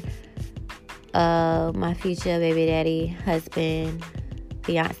mother of my future baby daddy, husband,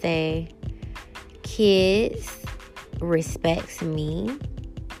 fiance, kids respects me,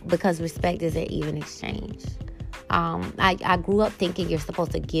 because respect is an even exchange. I grew up thinking you're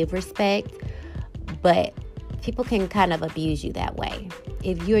supposed to give respect, but people can kind of abuse you that way.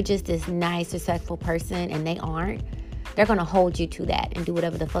 If you're just this nice, respectful person and they aren't, they're going to hold you to that and do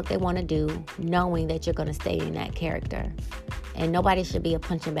whatever the fuck they want to do, knowing that you're going to stay in that character. And nobody should be a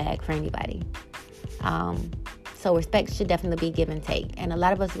punching bag for anybody. So respect should definitely be give and take. And a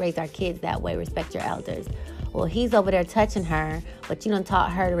lot of us raise our kids that way. Respect your elders. Well, he's over there touching her, but you done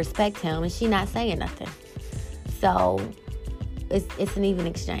taught her to respect him, and she not saying nothing. So it's an even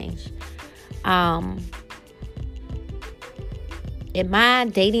exchange. In my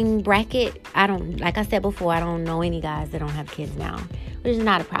dating bracket, like I said before, I don't know any guys that don't have kids now, which is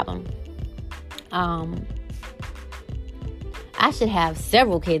not a problem. I should have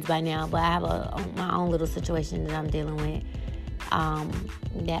several kids by now, but I have my own little situation that I'm dealing with,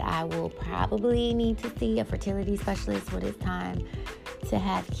 that I will probably need to see a fertility specialist when it's time to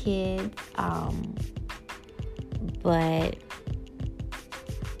have kids. But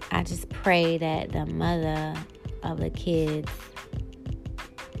I just pray that the mother of the kids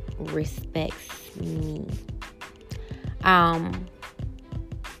respects me.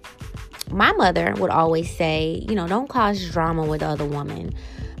 My mother would always say, don't cause drama with the other woman,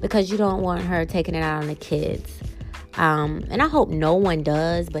 because you don't want her taking it out on the kids. And I hope no one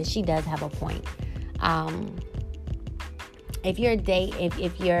does, but she does have a point. If your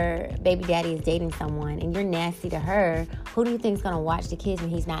baby daddy is dating someone and you're nasty to her, who do you think is going to watch the kids when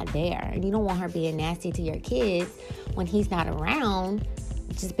he's not there? And you don't want her being nasty to your kids when he's not around,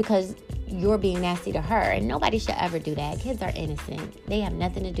 just because you're being nasty to her. And nobody should ever do that. Kids are innocent. They have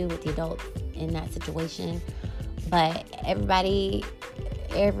nothing to do with the adults in that situation. But everybody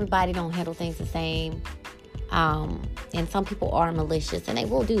don't handle things the same. And some people are malicious, and they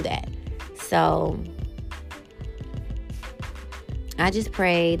will do that. So I just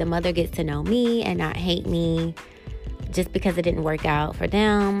pray the mother gets to know me and not hate me just because it didn't work out for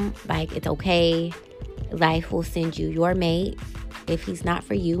them. Like, it's okay. Life will send you your mate. If he's not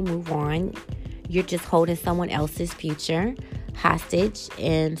for you, move on. You're just holding someone else's future hostage,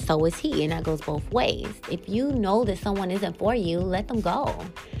 and so is he. And that goes both ways. If you know that someone isn't for you, let them go.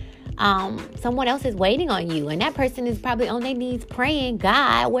 Someone else is waiting on you, and that person is probably on their knees praying,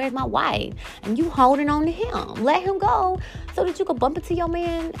 God, where's my wife? And you holding on to him. Let him go so that you can bump into your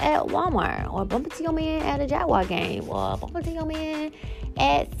man at Walmart, or bump into your man at a Jaguar game, or bump into your man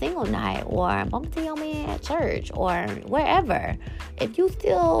at single night, or bump into your man at church, or wherever. If you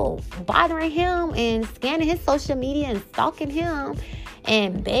still bothering him and scanning his social media and stalking him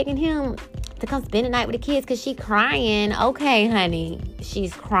and begging him to come spend the night with the kids because she crying, okay, honey,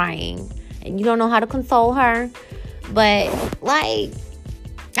 she's crying, and you don't know how to console her. But, like,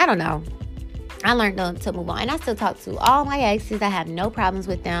 I don't know. I learned to move on. And I still talk to all my exes. I have no problems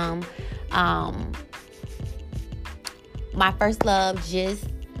with them. My first love just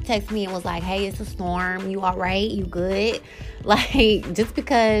texted me and was like, hey, it's a storm. You all right? You good? Like, just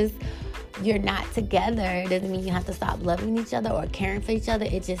because you're not together doesn't mean you have to stop loving each other or caring for each other.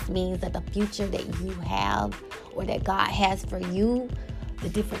 It just means that the future that you have, or that God has for you, the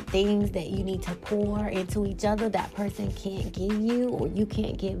different things that you need to pour into each other, that person can't give you, or you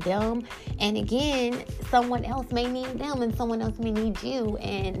can't give them. And again, someone else may need them, and someone else may need you.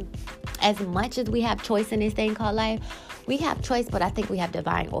 And as much as we have choice in this thing called life, we have choice, but I think we have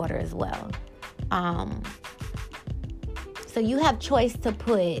divine order as well. So you have choice to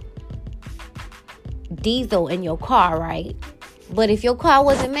put diesel in your car, right? But if your car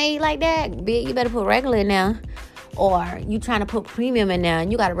wasn't made like that, bitch, you better put regular in there. Or you trying to put premium in there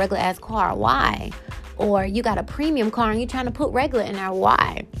and you got a regular ass car. Why? Or you got a premium car and you trying to put regular in there.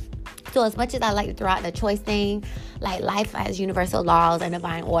 Why? So as much as I like to throw out the choice thing, like life has universal laws and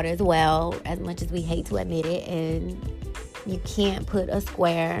divine order as well, as much as we hate to admit it, and you can't put a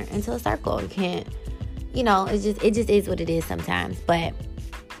square into a circle. You can't, it just is what it is sometimes. But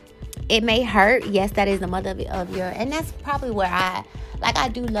it may hurt. Yes, that is the mother of your, and that's probably where I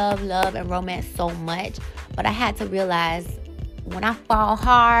do love and romance so much, but I had to realize when I fall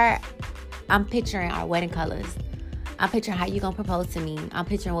hard, I'm picturing our wedding colors. I'm picturing how you gonna propose to me. I'm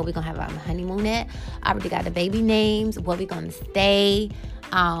picturing what we're gonna have our honeymoon at. I already got the baby names, where we gonna stay,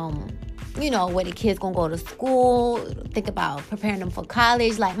 where the kids gonna go to school, think about preparing them for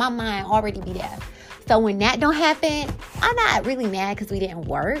college. Like, my mind already be there. So when that don't happen, I'm not really mad because we didn't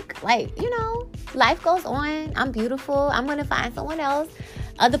work. Like, life goes on. I'm beautiful. I'm going to find someone else.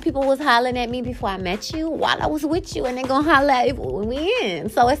 Other people was hollering at me before I met you while I was with you, and they're going to holler at you when we in.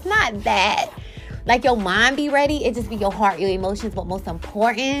 So it's not that. Like, your mind be ready. It just be your heart, your emotions. But most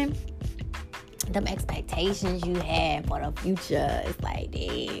important, them expectations you have for the future. It's like,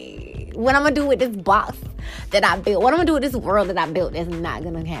 dang, what I'm going to do with this box that I built? What I'm going to do with this world that I built that's not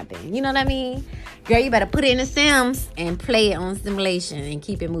going to happen? You know what I mean? Girl, you better put it in the Sims and play it on simulation and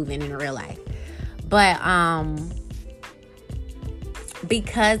keep it moving in real life. But,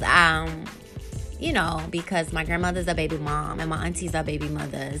 because my grandmother's a baby mom and my aunties are baby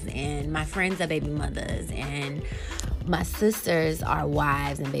mothers and my friends are baby mothers and my sisters are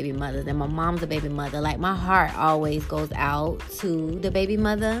wives and baby mothers and my mom's a baby mother. Like, my heart always goes out to the baby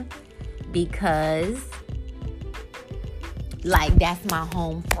mother because, like, that's my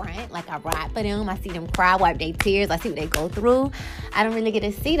home front. Like, I ride for them. I see them cry, wipe their tears. I see what they go through. I don't really get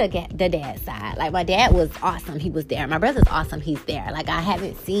to see the dad side. Like, my dad was awesome. He was there. My brother's awesome. He's there. Like, I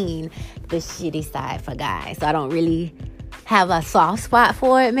haven't seen the shitty side for guys. So I don't really have a soft spot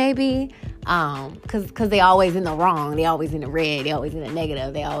for it, maybe. Cause they always in the wrong. They always in the red. They always in the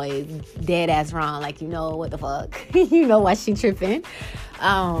negative. They always dead ass wrong. Like, what the fuck? Why she tripping.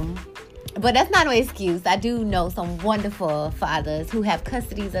 But that's not no excuse. I do know some wonderful fathers who have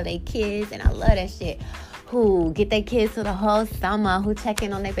custodies of their kids, and I love that shit. Who get their kids to the whole summer, who check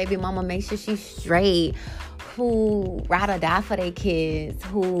in on their baby mama, make sure she's straight, who ride or die for their kids,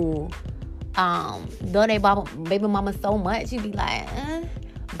 who love their baby mama so much, you be like,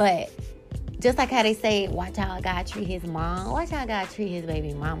 But just like how they say, watch how God treat his mom, watch how God treat his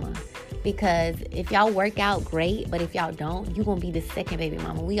baby mama. Because if y'all work out, great. But if y'all don't, you're going to be the second baby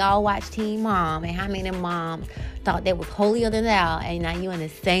mama. We all watch Teen Mom. And how many moms thought they was holier than thou. And now you're in the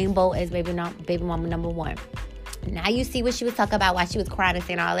same boat as baby mama number one. Now you see what she was talking about while she was crying and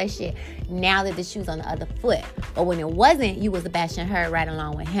saying all that shit. Now that the shoe's on the other foot. But when it wasn't, you was bashing her right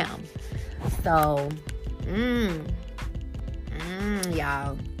along with him. So,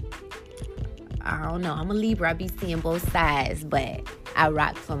 y'all. I don't know. I'm a Libra. I be seeing both sides. But I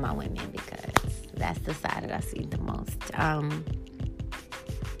rock for my women because that's the side that I see the most.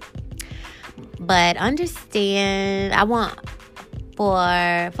 But understand, I want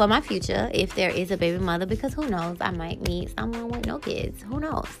for my future, if there is a baby mother, because who knows, I might meet someone with no kids. Who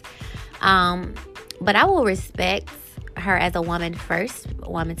knows? But I will respect her as a woman first,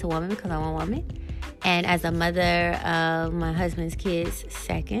 woman to woman, because I'm a woman. And as a mother of my husband's kids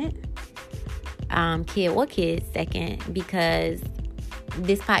second. Kids second, because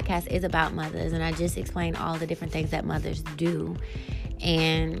this podcast is about mothers, and I just explained all the different things that mothers do.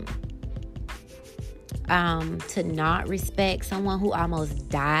 And to not respect someone who almost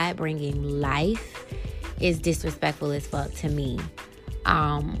died bringing life is disrespectful as fuck to me.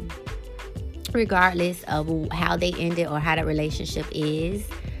 Regardless of how they ended or how the relationship is,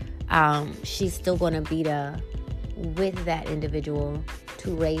 she's still going to be there with that individual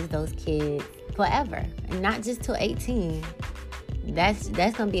to raise those kids forever, and not just till 18. That's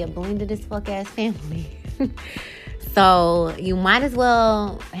gonna be a blended as fuck ass family. So you might as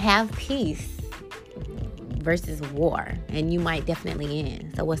well have peace versus war, and you might definitely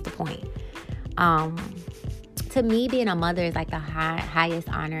end. So what's the point? To me, being a mother is like the highest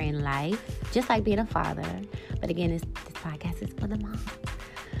honor in life, just like being a father. But again, this podcast is for the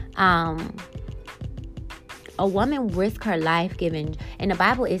mom. A woman risks her life giving. In the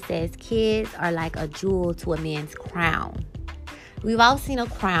Bible, it says kids are like a jewel to a man's crown. We've all seen a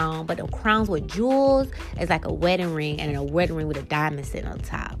crown, but the crowns with jewels is like a wedding ring, and a wedding ring with a diamond sitting on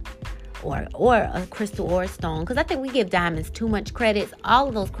top. Or a crystal or a stone. Because I think we give diamonds too much credit. All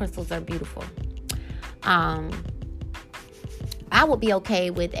of those crystals are beautiful. I would be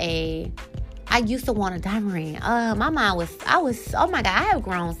okay with a I used to want a diamond ring. My mind was, oh my God, I have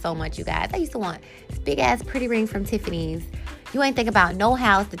grown so much, you guys. I used to want this big ass pretty ring from Tiffany's. You ain't think about no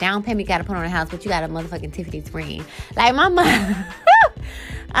house, the down payment you got to put on a house, but you got a motherfucking Tiffany's ring. Like, my mind,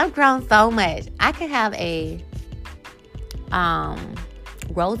 I've grown so much. I could have a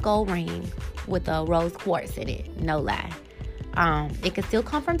rose gold ring with a rose quartz in it. No lie. It could still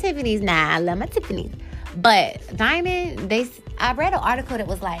come from Tiffany's. Nah, I love my Tiffany's. But diamond, I read an article that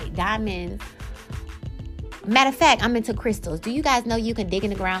was like diamonds. Matter of fact, I'm into crystals. Do you guys know you can dig in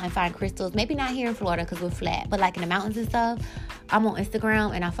the ground and find crystals? Maybe not here in Florida because we're flat, but like in the mountains and stuff. I'm on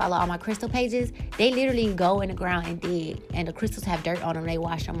Instagram and I follow all my crystal pages. They literally go in the ground and dig, and the crystals have dirt on them. They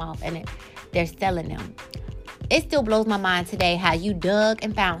wash them off and they're selling them. It still blows my mind today how you dug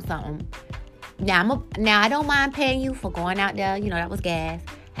and found something. Now I don't mind paying you for going out there. You know, that was gas.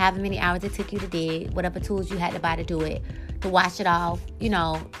 However many hours it took you to dig, whatever tools you had to buy to do it, to wash it off, you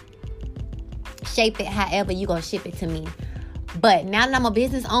know, shape it however you gonna ship it to me. But now that I'm a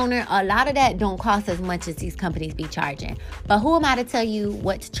business owner, a lot of that don't cost as much as these companies be charging. But who am I to tell you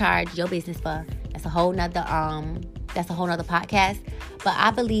what to charge your business for? That's a whole nother podcast. But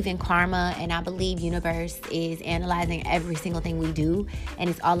I believe in karma, and I believe universe is analyzing every single thing we do, and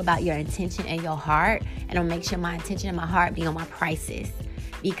it's all about your intention and your heart. And I'll make sure my intention and my heart be on my prices,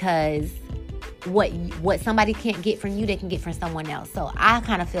 because what somebody can't get from you, they can get from someone else. So I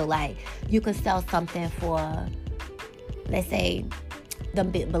kind of feel like you can sell something for, let's say, the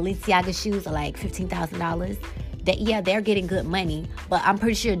Balenciaga shoes are like $15,000. They're getting good money, but I'm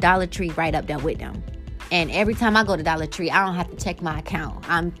pretty sure Dollar Tree right up there with them. And every time I go to Dollar Tree, I don't have to check my account.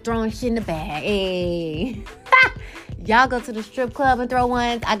 I'm throwing shit in the bag. Hey. Y'all go to the strip club and throw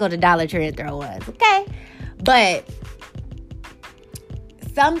ones. I go to Dollar Tree and throw ones, okay? But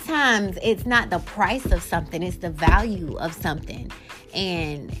sometimes it's not the price of something, it's the value of something.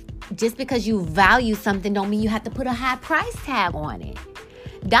 And just because you value something don't mean you have to put a high price tag on it.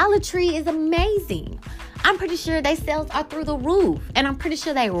 Dollar Tree is amazing. I'm pretty sure their sales are through the roof. And I'm pretty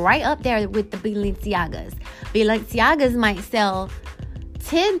sure they right up there with the Balenciagas. Balenciagas might sell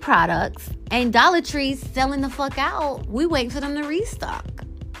 10 products and Dollar Tree's selling the fuck out. We waiting for them to restock.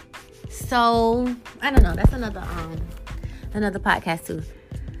 So, I don't know. That's another podcast too.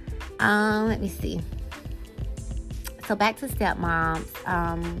 Let me see. So back to stepmoms.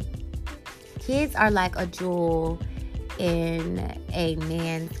 Kids are like a jewel in a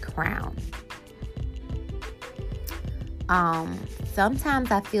man's crown.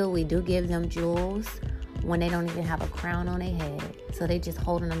 Sometimes I feel we do give them jewels when they don't even have a crown on their head. So they just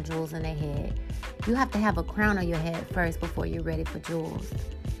holding them jewels in their head. You have to have a crown on your head first before you're ready for jewels.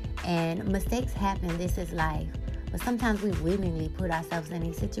 And mistakes happen. This is life. But sometimes we willingly put ourselves in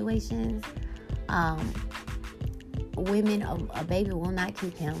these situations. Women, a baby will not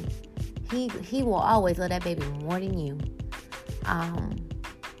keep him. He will always love that baby more than you.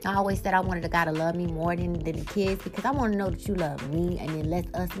 I always said I wanted a guy to love me more than the kids, because I want to know that you love me, and then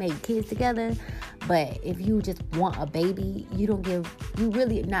let us make kids together. But if you just want a baby, you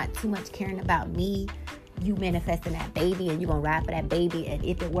really not too much caring about me. You manifesting that baby, and you're going to ride for that baby. And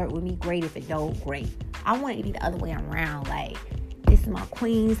if it work with me, great. If it don't, great. I want it to be the other way around. Like, this is my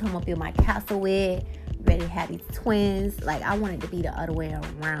queens who I'm going to build my castle with. Ready to have these twins. Like, I want it to be the other way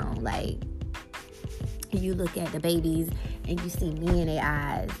around. Like, you look at the babies and you see me in their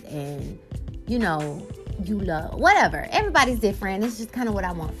eyes, and you know, you love whatever. Everybody's different. It's just kind of what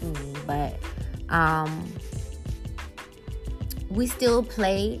I want from me. But we still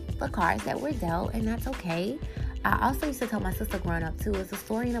play the cards that we're dealt, and that's okay. I also used to tell my sister growing up too. It's a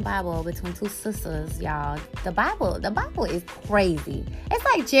story in the Bible between two sisters, y'all. The Bible is crazy. It's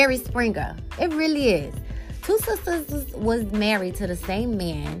like Jerry Springer. It really is. Two sisters was married to the same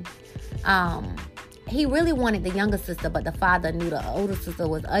man. He really wanted the younger sister, but the father knew the older sister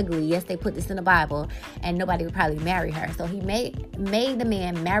was ugly. Yes, they put this in the Bible, and nobody would probably marry her. So he made the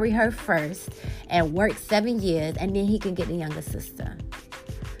man marry her first and work 7 years, and then he can get the younger sister.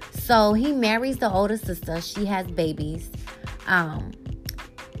 So he marries the older sister. She has babies.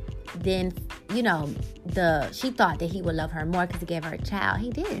 Then, you know, she thought that he would love her more because he gave her a child.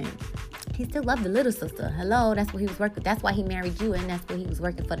 He didn't. He still loved the little sister. Hello, that's what he was working. That's why he married you, and that's what he was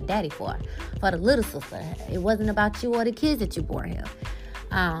working for the daddy for the little sister. It wasn't about you or the kids that you bore him.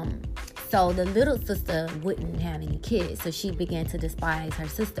 So the little sister wouldn't have any kids, so she began to despise her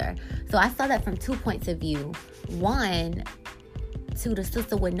sister. So I saw that from 2 points of view. One, to the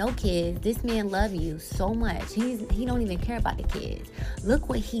sister with no kids, this man loved you so much. He don't even care about the kids.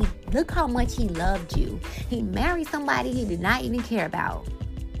 Look how much he loved you. He married somebody he did not even care about.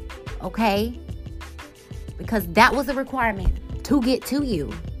 Okay? Because that was a requirement to get to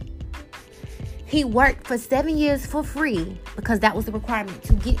you. He worked for 7 years for free because that was the requirement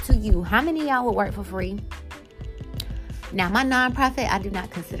to get to you. How many of y'all would work for free? Now, my nonprofit, I do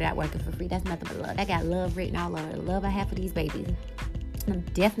not consider that working for free. That's nothing but love. I got love written all over. The love I have for these babies. I'm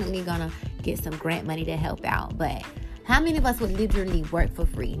definitely going to get some grant money to help out. But how many of us would literally work for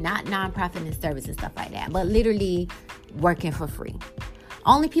free? Not nonprofit and service and stuff like that, but literally working for free.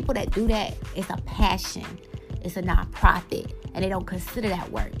 Only people that do that, it's a passion. It's a nonprofit. And they don't consider that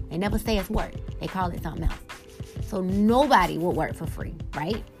work. They never say it's work. They call it something else. So nobody will work for free,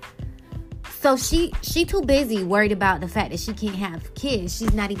 right? So she too busy worried about the fact that she can't have kids.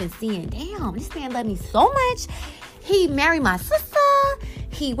 She's not even seeing, damn, this man loved me so much. He married my sister.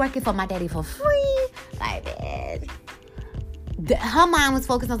 He working for my daddy for free. Like, man. Her mind was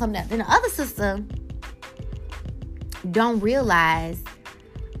focused on something else. Then the other sister don't realize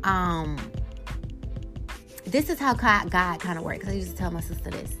this is how God kind of works. I used to tell my sister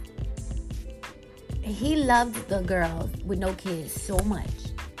this. He loved the girls with no kids so much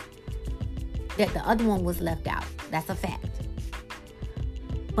that the other one was left out. That's a fact.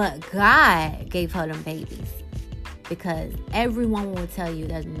 But God gave her them babies because everyone will tell you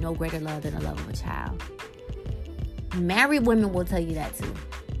there's no greater love than the love of a child. Married women will tell you that too.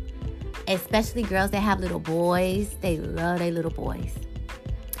 Especially girls that have little boys. They love their little boys.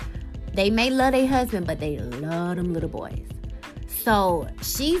 They may love their husband, but they love them little boys. So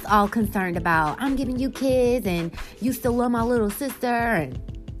she's all concerned about, I'm giving you kids and you still love my little sister. And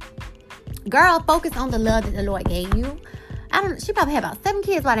girl, focus on the love that the Lord gave you. She probably had about 7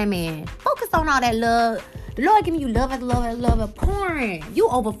 kids by that man. Focus on all that love. The Lord giving you love and love and love and pouring. You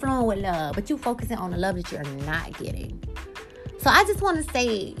overflowing with love, but you focusing on the love that you're not getting. So I just want to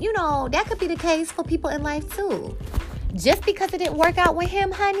say, that could be the case for people in life too. Just because it didn't work out with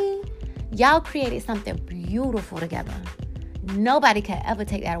him, honey, y'all created something beautiful together. Nobody can ever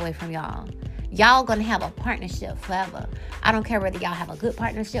take that away from y'all. Y'all gonna have a partnership forever. I don't care whether y'all have a good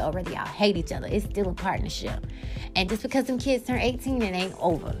partnership or whether y'all hate each other. It's still a partnership. And just because them kids turn 18, it ain't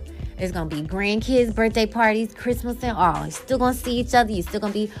over. There's gonna be grandkids, birthday parties, Christmas, and all. You're still gonna see each other. You're still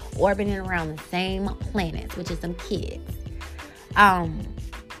gonna be orbiting around the same planets, which is some kids.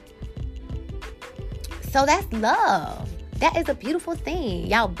 So that's love. That is a beautiful thing.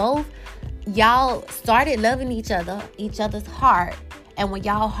 Y'all started loving each other's heart. And when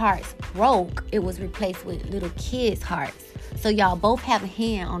y'all hearts broke, it was replaced with little kids' hearts. So y'all both have a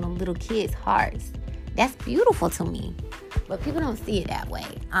hand on them little kids' hearts. That's beautiful to me. But people don't see it that way.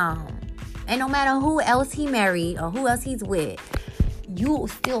 And no matter who else he married or who else he's with, you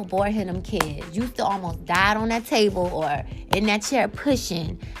still bore him them kids. You still almost died on that table or in that chair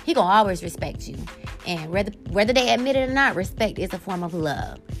pushing. He gonna always respect you. And whether they admit it or not, respect is a form of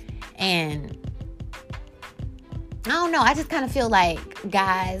love. And I don't know. I just kind of feel like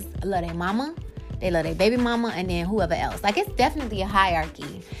guys love their mama. They love their baby mama and then whoever else. Like, it's definitely a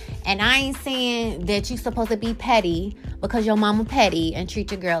hierarchy. And I ain't saying that you're supposed to be petty because your mama petty and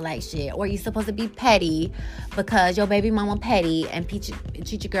treat your girl like shit. Or you're supposed to be petty because your baby mama petty and treat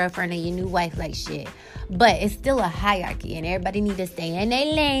your girlfriend and your new wife like shit. But it's still a hierarchy. And everybody need to stay in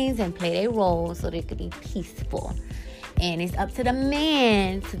their lanes and play their roles so they could be peaceful. And it's up to the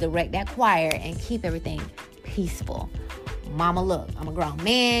man to direct that choir and keep everything peaceful. Mama, look, I'm a grown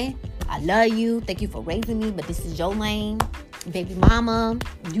man. I love you. Thank you for raising me, but this is your lane. Baby mama,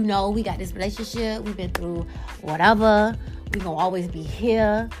 we got this relationship. We've been through whatever. We gonna always be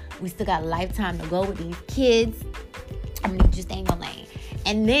here. We still got a lifetime to go with these kids. I'm gonna just stay in your lane.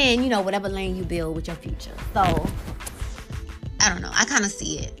 And then, whatever lane you build with your future. So, I don't know. I kind of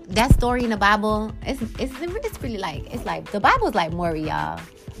see it. That story in the Bible, it's really like, it's like, the Bible's like Maury, y'all.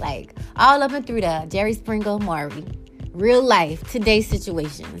 Like, all up and through the Jerry Springer, Maury. Real life, today's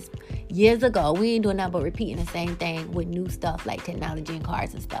situations. Years ago, we ain't doing nothing but repeating the same thing with new stuff like technology and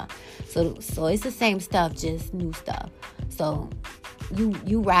cars and stuff. So it's the same stuff, just new stuff. So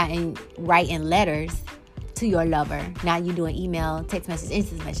you writing letters to your lover. Now you doing email, text message,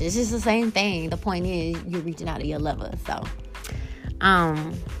 instant message. It's just the same thing. The point is you're reaching out to your lover. So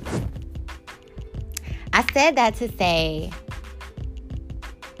I said that to say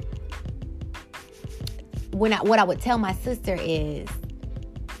what I would tell my sister is,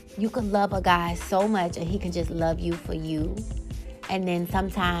 you can love a guy so much and he can just love you for you. And then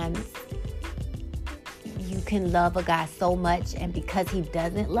sometimes you can love a guy so much and because he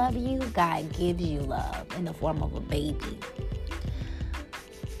doesn't love you, God gives you love in the form of a baby.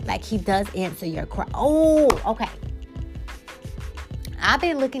 Like, he does answer your cry. Oh, okay. I've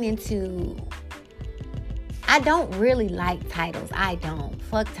been looking into... I don't really like titles. I don't.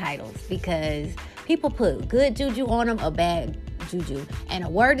 Fuck titles. Because people put good juju on them or bad juju. And a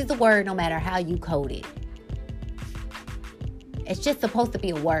word is a word no matter how you code it. It's just supposed to be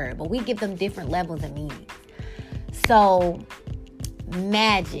a word, but we give them different levels of meaning. So,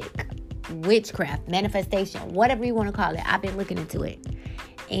 magic, witchcraft, manifestation, whatever you want to call it. I've been looking into it.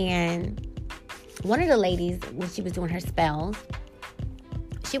 And one of the ladies, when she was doing her spells,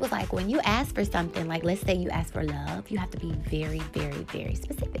 she was like, when you ask for something, like let's say you ask for love, you have to be very, very, very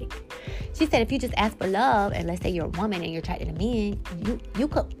specific. She said if you just ask for love, and let's say you're a woman and you're attracted to men, you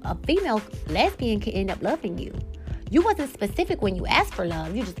could, a female lesbian could end up loving you. You wasn't specific when you asked for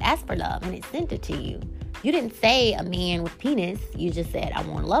love. You just asked for love and it sent it to you. You didn't say a man with penis. You just said, I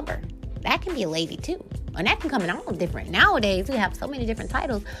want a lover. That can be a lady too. And that can come in all different. Nowadays, we have so many different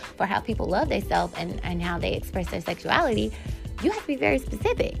titles for how people love themselves and how they express their sexuality. You have to be very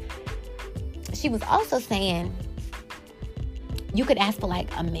specific. She was also saying you could ask for like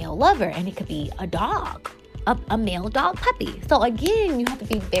a male lover, and it could be a dog, a male dog puppy. So again, you have to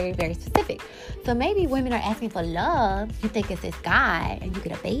be very, very specific. So maybe women are asking for love. You think it's this guy and you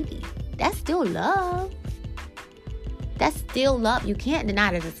get a baby. That's still love. That's still love. You can't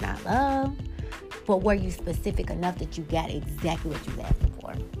deny that it's not love. But were you specific enough that you got exactly what you was asking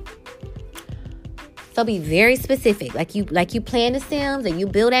for? So be very specific. Like you playing The Sims and you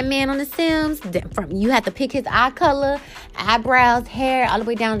build that man on The Sims. You have to pick his eye color, eyebrows, hair, all the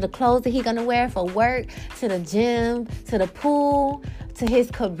way down to the clothes that he's going to wear for work, to the gym, to the pool, to his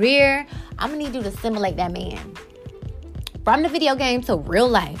career. I'm going to need you to simulate that man. From the video game to real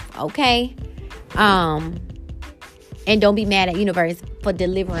life, okay? And don't be mad at universe for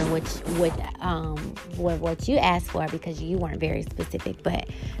delivering what you asked for, because you weren't very specific. But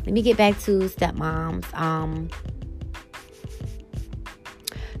let me get back to stepmoms.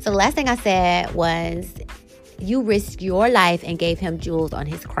 So the last thing I said was you risked your life and gave him jewels on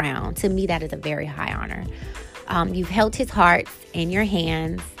his crown. To me, that is a very high honor. You've held his heart in your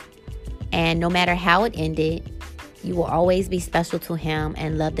hands, and no matter how it ended, you will always be special to him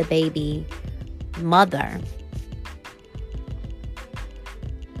and love the baby mother.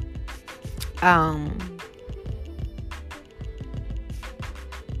 How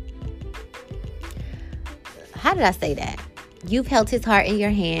did I say that? You've held his heart in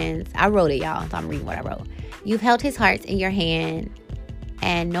your hands. I wrote it, y'all, so I'm reading what I wrote. You've held his heart in your hand,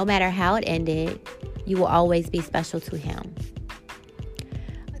 and no matter how it ended, you will always be special to him.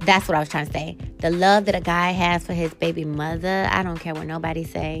 That's what I was trying to say. The love that a guy has for his baby mother, I don't care what nobody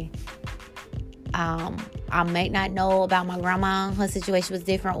say. I may not know about my grandma. Her situation was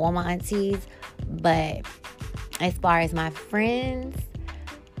different, or my aunties. But as far as my friends,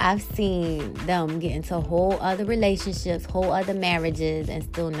 I've seen them get into whole other relationships, whole other marriages, and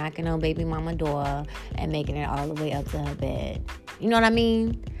still knocking on baby mama door and making it all the way up to her bed. You know what I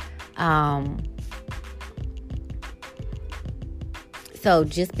mean? So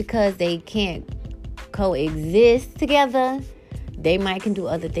just because they can't coexist together, they might can do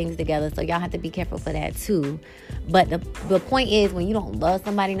other things together. So y'all have to be careful for that too. But the point is, when you don't love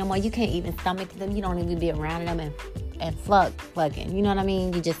somebody no more, you can't even stomach them. You don't even be around them and fucking. You know what I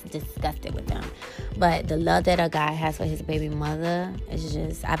mean? You just disgusted with them. But the love that a guy has for his baby mother is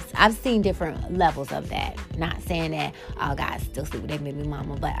just, I've seen different levels of that. Not saying that all guys still sleep with their baby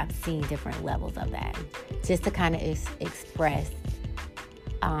mama, but I've seen different levels of that. Just to kind of express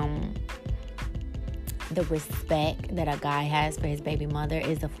the respect that a guy has for his baby mother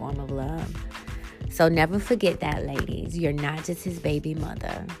is a form of love. So never forget that, ladies. You're not just his baby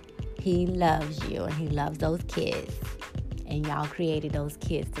mother. He loves you, and he loves those kids. And y'all created those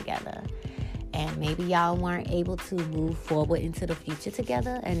kids together. And maybe y'all weren't able to move forward into the future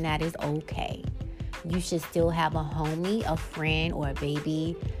together, and that is okay. You should still have a homie, a friend, or a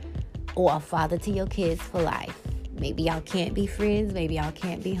baby, or a father to your kids for life. Maybe y'all can't be friends. Maybe y'all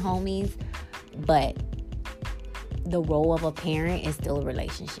can't be homies. But the role of a parent is still a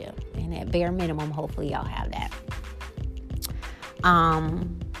relationship. And at bare minimum, hopefully y'all have that.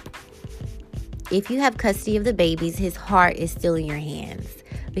 If you have custody of the babies, his heart is still in your hands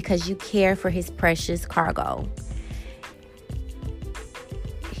because you care for his precious cargo.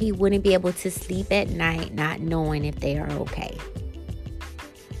 He wouldn't be able to sleep at night not knowing if they are okay.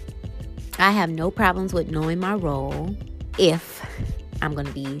 I have no problems with knowing my role if I'm going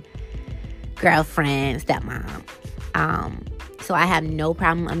to be girlfriend, stepmom. So I have no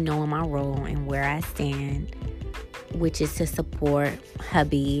problem of knowing my role and where I stand, which is to support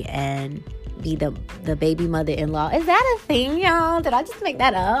hubby and be the baby mother-in-law. Is that a thing, y'all? Did I just make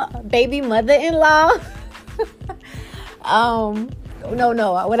that up? Baby mother-in-law?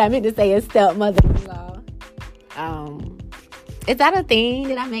 No. What I meant to say is stepmother-in-law. Is that a thing?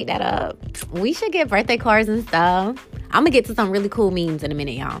 Did I make that up? We should get birthday cards and stuff. I'm gonna get to some really cool memes in a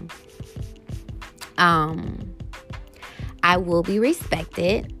minute, y'all. I will be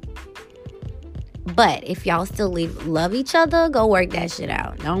respected. But if y'all still love each other, go work that shit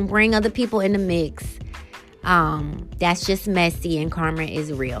out. Don't bring other people in the mix. That's just messy, and karma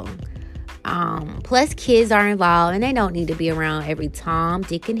is real. Plus, kids are involved, and they don't need to be around every Tom,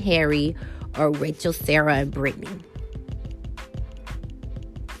 Dick, and Harry, or Rachel, Sarah, and Brittany.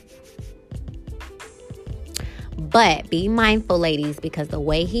 But be mindful, ladies, because the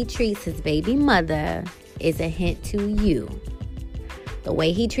way he treats his baby mother is a hint to you. The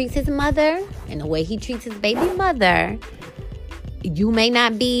way he treats his mother and the way he treats his baby mother, you may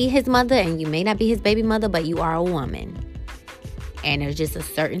not be his mother and you may not be his baby mother, but you are a woman. And there's just a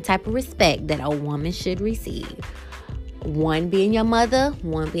certain type of respect that a woman should receive. One being your mother,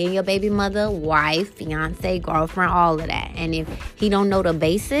 one being your baby mother, wife, fiance, girlfriend, all of that. And if he don't know the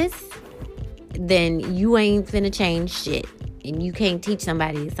basis, then you ain't finna change shit. And you can't teach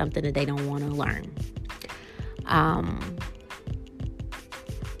somebody something that they don't want to learn.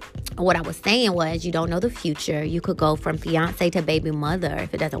 What I was saying was, you don't know the future. You could go from fiance to baby mother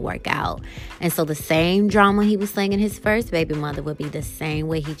if it doesn't work out. And so the same drama he was slinging his first baby mother would be the same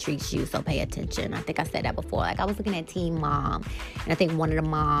way he treats you. So pay attention. I think I said that before. Like, I was looking at Teen Mom, and I think one of the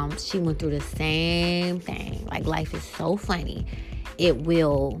moms, she went through the same thing. Like, life is so funny.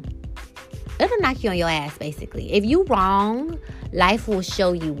 It'll knock you on your ass, basically. If you wrong, life will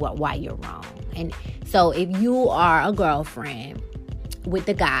show you why you're wrong. And so if you are a girlfriend with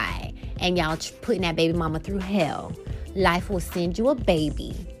the guy and y'all putting that baby mama through hell, life will send you a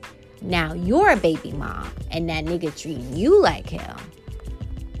baby. Now you're a baby mom and that nigga treating you like hell.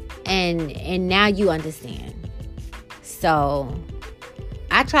 And now you understand. So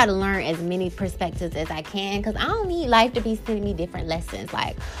I try to learn as many perspectives as I can, because I don't need life to be sending me different lessons.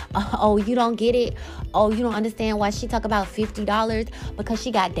 Like, oh, you don't get it? Oh, you don't understand why she talk about $50? Because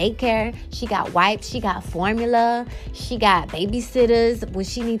she got daycare, she got wipes, she got formula, she got babysitters when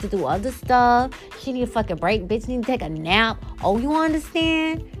she needs to do other stuff. She need a fucking break, bitch, need to take a nap. Oh, you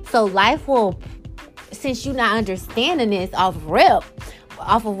understand? So life will, since you not understanding this off rip,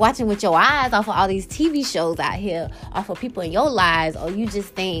 off of watching with your eyes, off of all these TV shows out here, off of people in your lives, or you just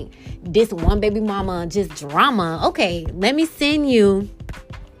think this one baby mama just drama. Okay, let me send you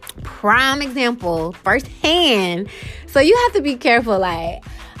prime example firsthand. So you have to be careful. Like,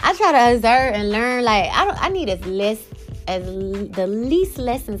 I try to observe and learn. Like, I need the least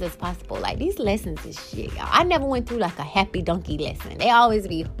lessons as possible. Like, these lessons is shit, y'all. I never went through like a happy donkey lesson. They always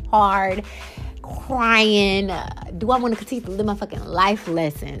be hard, crying. Do I want to continue to live my fucking life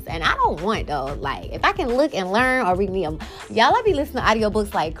lessons? And I don't want, though. Like, if I can look and learn or read me y'all, I be listening to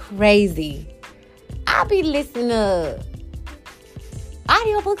audiobooks like crazy. I be listening to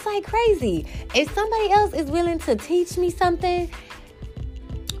audiobooks like crazy. If somebody else is willing to teach me something,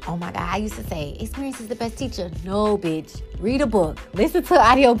 oh my God, I used to say, experience is the best teacher. No, bitch. Read a book. Listen to an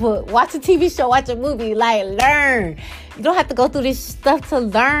audiobook. Watch a TV show. Watch a movie. Like, learn. You don't have to go through this stuff to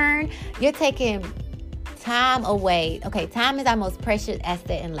learn. You're taking time away. Okay, time is our most precious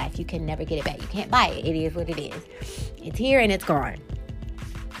asset in life. You can never get it back. You can't buy it. It is what it is. It's here and it's gone.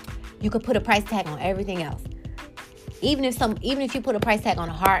 You could put a price tag on everything else. Even if you put a price tag on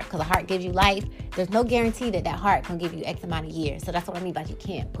a heart, because a heart gives you life, there's no guarantee that heart can give you X amount of years. So that's what I mean by you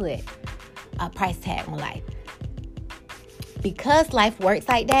can't put a price tag on life. Because life works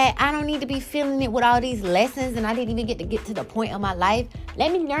like that, I don't need to be feeling it with all these lessons, and I didn't even get to the point of my life.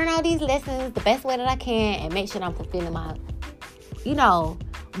 Let me learn all these lessons the best way that I can and make sure I'm fulfilling my,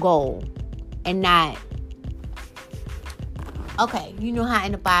 goal. And not, okay, you know how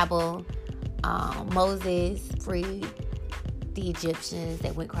in the Bible, Moses freed the Egyptians.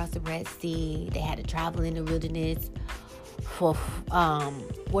 They went across the Red Sea. They had to travel in the wilderness for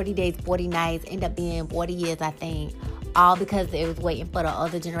 40 days, 40 nights. End up being 40 years, I think. All because they was waiting for the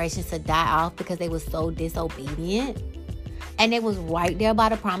other generations to die off because they was so disobedient. And they was right there by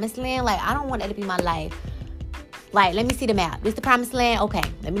the promised land. Like, I don't want that to be my life. Like, let me see the map. This the promised land? Okay,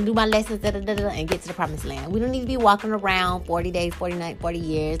 let me do my lessons, and get to the promised land. We don't need to be walking around 40 days, 40 nights, 40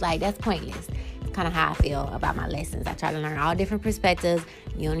 years. Like, that's pointless. It's kind of how I feel about my lessons. I try to learn all different perspectives.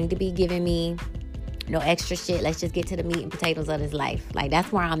 You don't need to be giving me no extra shit. Let's just get to the meat and potatoes of this life. Like, that's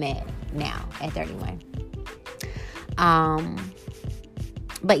where I'm at now, at 31.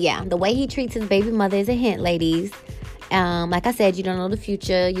 But yeah, the way he treats his baby mother is a hint, ladies. Like I said, you don't know the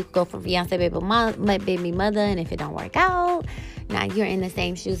future. You could go from fiance baby mother, and if it don't work out, now you're in the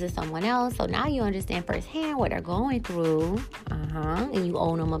same shoes as someone else. So now you understand firsthand what they're going through. And you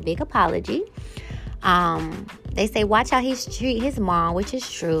owe them a big apology. They say watch how he treat his mom, which is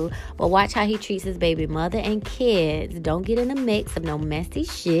true, but watch how he treats his baby mother and kids. Don't get in the mix of no messy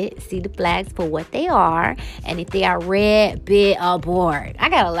shit. See the flags for what they are, and if they are red, bit abort. I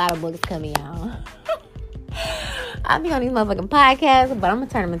got a lot of books coming out. I'll be on these motherfucking podcasts, but I'm gonna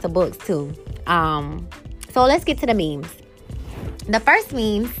turn them into books too. So let's get to the memes. The first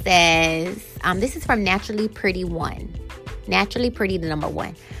meme says, this is from Naturally Pretty 1. Naturally Pretty, the number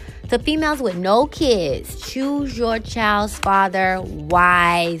 1. To females with no kids, choose your child's father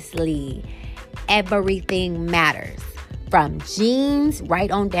wisely. Everything matters. From genes right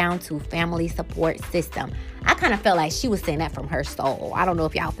on down to family support system. I kind of felt like she was saying that from her soul. I don't know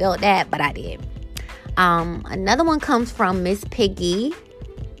if y'all felt that, but I did. Another one comes from Miss Pig _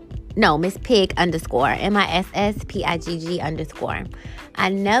 MISSPIGG _ I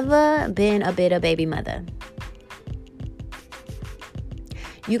never been a bitter baby mother.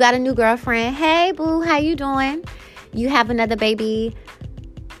 You got a new girlfriend. Hey, boo, how you doing? You have another baby.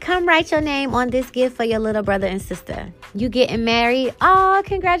 Come write your name on this gift for your little brother and sister. You getting married? Oh,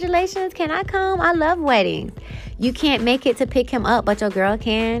 congratulations. Can I come? I love weddings. You can't make it to pick him up, but your girl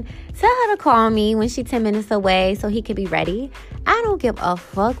can. Tell her to call me when she's 10 minutes away so he can be ready. I don't give a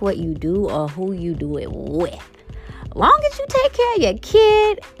fuck what you do or who you do it with. Long as you take care of your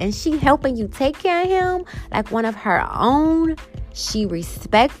kid and she helping you take care of him like one of her own, she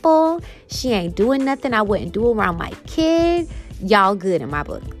respectful, she ain't doing nothing I wouldn't do around my kid, y'all good in my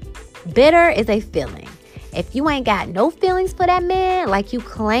book. Bitter is a feeling. If you ain't got no feelings for that man like you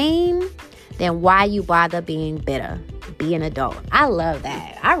claim, then why you bother being bitter? Be an adult. I love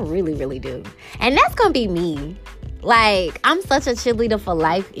that. I really, really do. And that's gonna be me. Like, I'm such a cheerleader for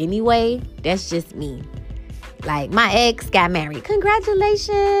life anyway. That's just me. Like, my ex got married.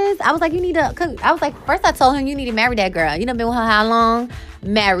 Congratulations. I was like, first I told him, you need to marry that girl. You done been with her how long?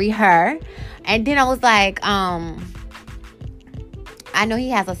 Marry her. And then I was like, I know he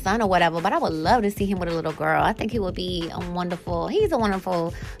has a son or whatever, but I would love to see him with a little girl. I think he's a wonderful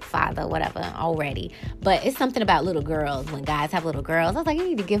father, whatever, already. But it's something about little girls. When guys have little girls, I was like, you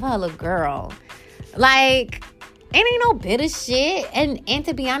need to give her a little girl. Like, it ain't no bitter shit. And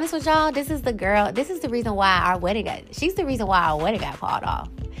to be honest with y'all, this is the reason why she's the reason why our wedding got called off.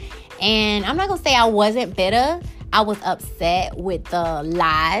 And I'm not going to say I wasn't bitter. I was upset with the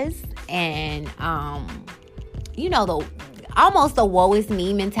lies and, almost the woe is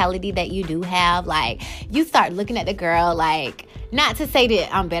me mentality that you do have. Like, you start looking at the girl like, not to say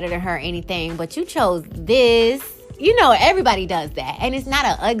that I'm better than her or anything, but you chose this. Everybody does that. And it's not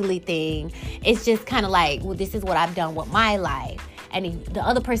an ugly thing. It's just kind of like, well, this is what I've done with my life. And the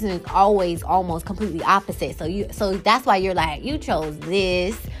other person is always almost completely opposite. So that's why you're like, you chose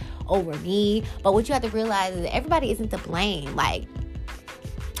this over me. But what you have to realize is that everybody isn't to blame. Like,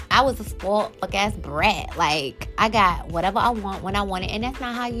 I was a spoiled fuck-ass brat. Like, I got whatever I want when I want it. And that's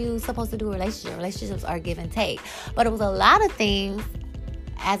not how you supposed to do a relationship. Relationships are give and take. But it was a lot of things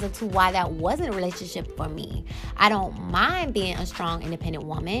as to why that wasn't a relationship for me. I don't mind being a strong, independent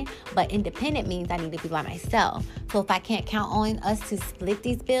woman, but independent means I need to be by myself. So if I can't count on us to split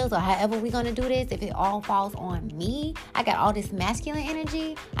these bills or however we're going to do this, if it all falls on me, I got all this masculine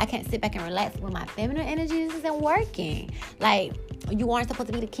energy, I can't sit back and relax with my feminine energy. This isn't working. Like, you aren't supposed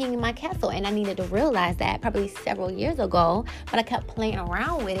to be the king in my castle. And I needed to realize that probably several years ago, but I kept playing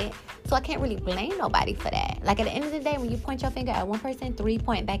around with it. So I can't really blame nobody for that. Like, at the end of the day, when you point your finger at one person, 3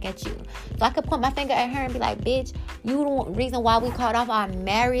 point back at you. So I could point my finger at her and be like, bitch, you the reason why we called off our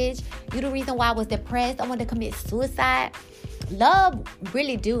marriage. You the reason why I was depressed. I wanted to commit suicide. Love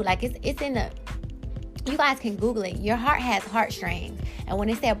really do. Like, it's in the... You guys can Google it. Your heart has heartstrings. And when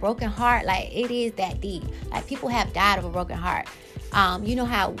they say a broken heart, like, it is that deep. Like, people have died of a broken heart. You know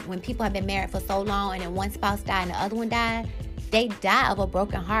how when people have been married for so long and then one spouse died and the other one died? They die of a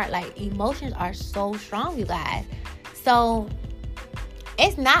broken heart. Like, emotions are so strong, you guys. So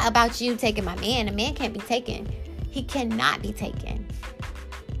it's not about you taking my man. A man can't be taken. He cannot be taken.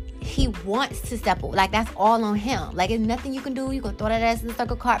 He wants to step away. Like, that's all on him. Like, there's nothing you can do. You can throw that ass in the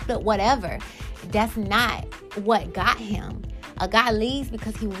circle, cart flip, whatever. That's not what got him. A guy leaves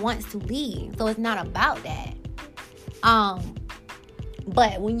because he wants to leave. So it's not about that.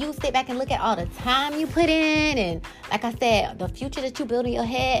 But when you sit back and look at all the time you put in, and like I said, the future that you build in your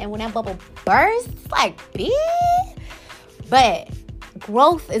head, and when that bubble bursts, like, bitch. But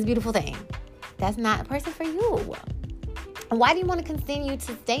growth is a beautiful thing. That's not a person for you. Why do you want to continue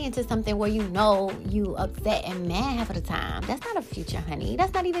to stay into something where you know you upset and mad half of the time? That's not a future, honey.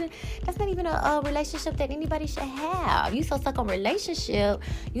 That's not even a relationship that anybody should have. You so stuck on relationship,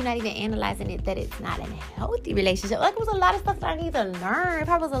 you're not even analyzing it that it's not a healthy relationship. Like, it was a lot of stuff that I need to learn.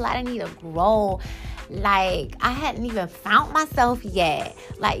 Probably was a lot I need to grow. Like, I hadn't even found myself yet.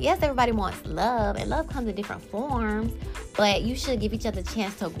 Like, yes, everybody wants love, and love comes in different forms, but you should give each other a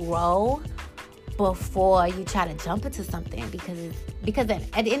chance to grow before you try to jump into something, because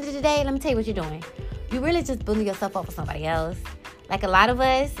at the end of the day, let me tell you what you're doing. You really just building yourself up for somebody else. Like, a lot of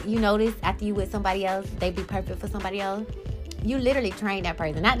us, you notice after you with somebody else, they be perfect for somebody else. You literally train that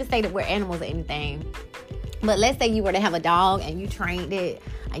person. Not to say that we're animals or anything, but let's say you were to have a dog and you trained it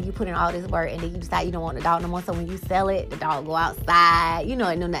and you put in all this work, and then you decide you don't want the dog no more. So when you sell it, the dog go outside, it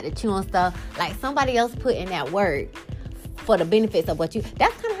know not to chew on stuff. Like, somebody else put in that work for the benefits of what you.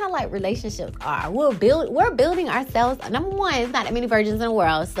 That's kind of how like relationships are. We're building ourselves. Number one, it's not that many virgins in the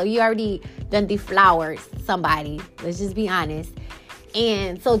world, so you already done deflowered somebody. Let's just be honest.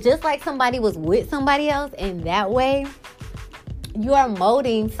 And so just like somebody was with somebody else in that way, you are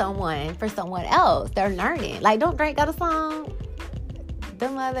molding someone for someone else. They're learning. Like, don't Drake got a song?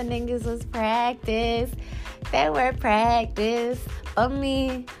 Them other niggas was practice. They were practice for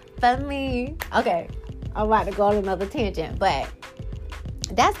me. Okay, I'm about to go on another tangent, but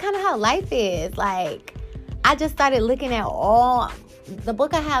that's kind of how life is. Like, I just started looking at the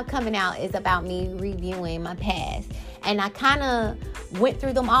book I have coming out is about me reviewing my past. And I kind of went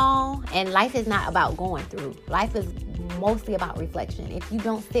through them all, and life is not about going through. Life is mostly about reflection. If you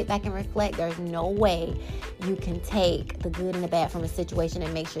don't sit back and reflect, there's no way you can take the good and the bad from a situation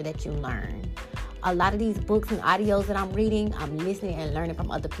and make sure that you learn. A lot of these books and audios that I'm reading, I'm listening and learning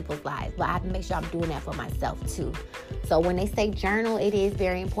from other people's lives. But I have to make sure I'm doing that for myself too. So when they say journal, it is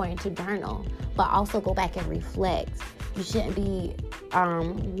very important to journal, but also go back and reflect. You shouldn't be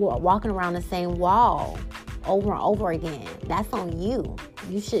walking around the same wall over and over again. That's on you.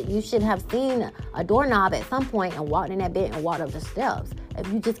 You should have seen a doorknob at some point and walked in that bed and walked up the steps.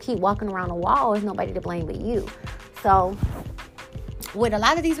 If you just keep walking around the wall, there's nobody to blame but you. So with a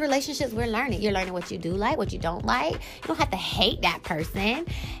lot of these relationships, we're learning. You're learning what you do like, what you don't like. You don't have to hate that person,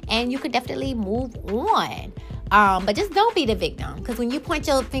 and you could definitely move on. But just don't be the victim, because when you point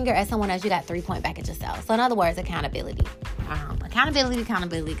your finger at someone else, you got 3 point back at yourself. So in other words, accountability.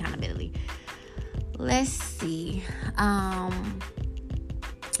 Accountability. Let's see.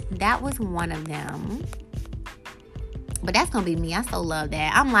 That was one of them. But that's going to be me. I so love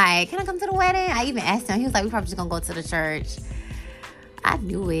that. I'm like, can I come to the wedding? I even asked him. He was like, we probably just going to go to the church. I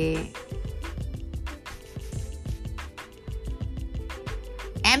knew it.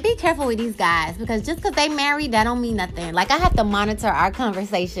 And be careful with these guys, because just because they married, that don't mean nothing. Like, I have to monitor our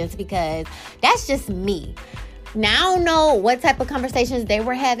conversations, because that's just me. Now, I don't know what type of conversations they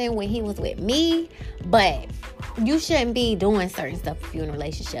were having when he was with me, but you shouldn't be doing certain stuff if you're in a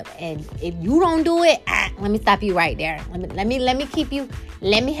relationship. And if you don't do it, let me stop you right there. Let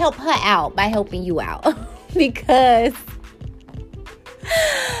me help her out by helping you out. Because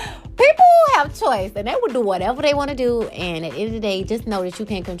people have choice, and they will do whatever they want to do. And at the end of the day, just know that you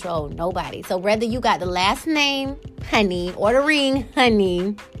can't control nobody. So whether you got the last name, honey, or the ring,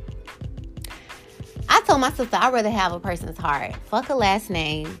 honey, I told my sister I'd rather have a person's heart. Fuck a last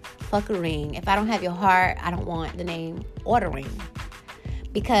name, fuck a ring. If I don't have your heart, I don't want the name or the ring.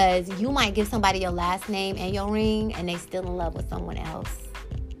 Because you might give somebody your last name and your ring, and they still in love with someone else.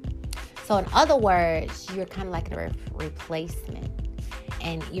 So in other words, you're kind of like a replacement.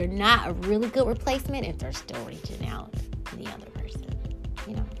 And you're not a really good replacement if they're still reaching out to the other person.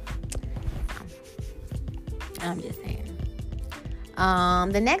 I'm just saying.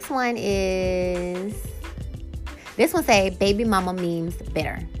 The next one is, this one say, baby mama memes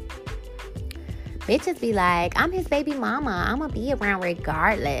bitter. Bitches be like, I'm his baby mama. I'm gonna be around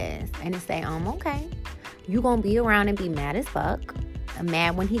regardless. And it say, okay. You gonna be around and be mad as fuck.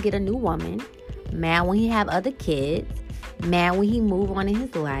 Mad when he get a new woman. Mad when he have other kids. Mad when he move on in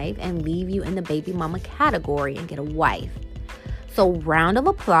his life and leave you in the baby mama category and get a wife. So round of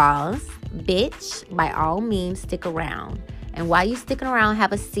applause. Bitch, by all means, stick around. And while you sticking around,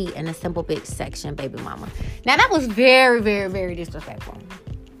 have a seat in the simple bitch section, baby mama. Now, that was very, very, very disrespectful.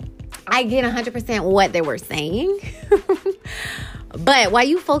 I get 100% what they were saying. But while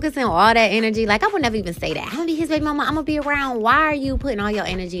you focusing on all that energy, like, I would never even say that. I'm going to be his baby mama. I'm going to be around. Why are you putting all your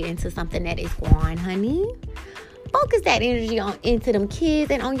energy into something that is gone, honey? Focus that energy into them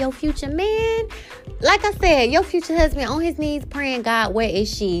kids and on your future man. Like I said, your future husband on his knees praying, God, where is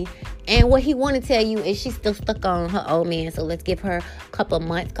she? And what he want to tell you is she's still stuck on her old man. So let's give her a couple of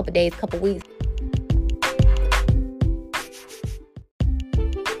months, couple of days, couple of weeks.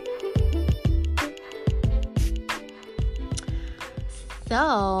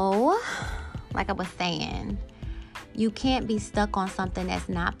 So, like I was saying, you can't be stuck on something that's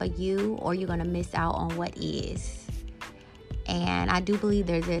not for you, or you're going to miss out on what is. And I do believe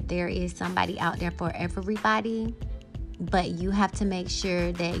there is somebody out there for everybody. But you have to make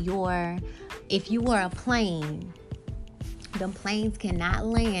sure that if you are a plane, them planes cannot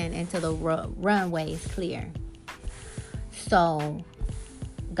land until the runway is clear. So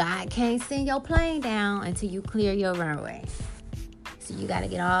God can't send your plane down until you clear your runway. So you got to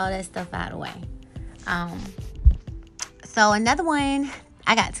get all that stuff out of the way. So another one,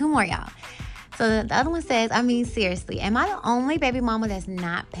 I got 2 more, y'all. So the other one says, I mean, seriously, am I the only baby mama that's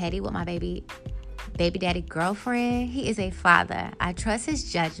not petty with my baby daddy girlfriend? He is a father. I trust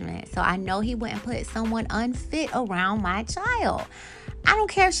his judgment, so I know he wouldn't put someone unfit around my child. I don't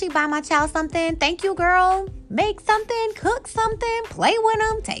care if she buy my child something. Thank you, girl. Make something, cook something, play with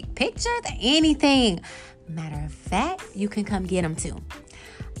them, take pictures, anything. Matter of fact, you can come get them too.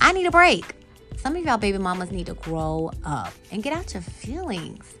 I need a break. Some of y'all baby mamas need to grow up and get out your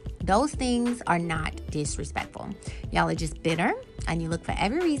feelings. Those things are not disrespectful. Y'all are just bitter, and you look for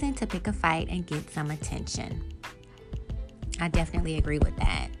every reason to pick a fight and get some attention. I definitely agree with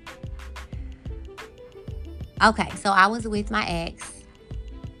that. Okay, so I was with my ex,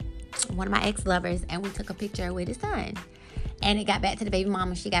 one of my ex-lovers, and we took a picture with his son. And it got back to the baby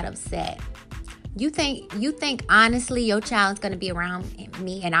mama. She got upset. You think honestly your child's going to be around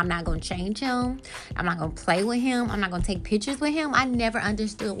me and I'm not going to change him? I'm not going to play with him? I'm not going to take pictures with him? I never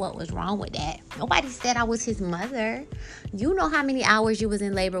understood what was wrong with that. Nobody said I was his mother. You know how many hours you was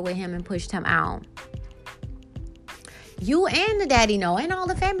in labor with him and pushed him out. You and the daddy know, and all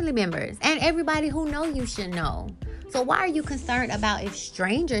the family members, and everybody who know you should know. So why are you concerned about if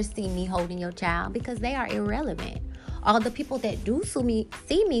strangers see me holding your child? Because they are irrelevant. All the people that do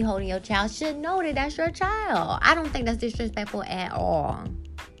see me holding your child should know that that's your child. I don't think that's disrespectful at all.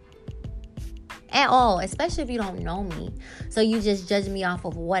 At all, especially if you don't know me. So you just judge me off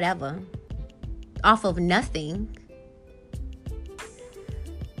of whatever. Off of nothing.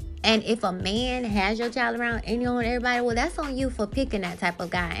 And if a man has your child around and you want everybody, well, that's on you for picking that type of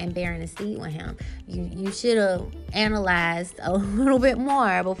guy and bearing a seed with him. You should have analyzed a little bit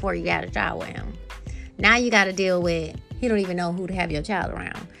more before you got a child with him. Now you got to deal with, he don't even know who to have your child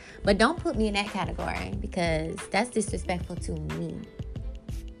around. But don't put me in that category because that's disrespectful to me.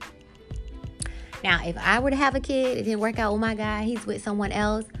 Now, if I were to have a kid, it didn't work out with my guy, he's with someone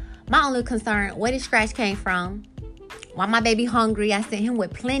else, my only concern, where this scratch came from? While my baby hungry, I sent him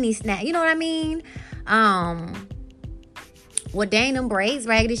with plenty snack. You know what I mean? Well, dang, them braids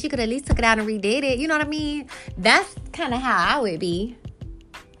raggedy. She could at least took it out and redid it. You know what I mean? That's kind of how I would be.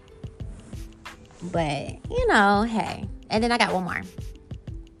 But, hey. And then I got one more.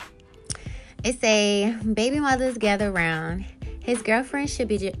 It say, baby mothers gather around. His girlfriend should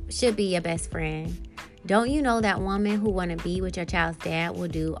be your best friend. Don't you know that woman who want to be with your child's dad will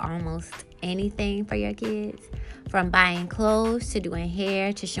do almost anything for your kids? From buying clothes to doing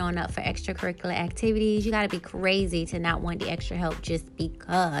hair to showing up for extracurricular activities. You got to be crazy to not want the extra help just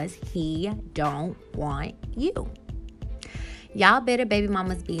because he don't want you. Y'all better baby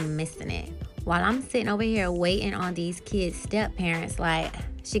mamas be missing it. While I'm sitting over here waiting on these kids' step parents, like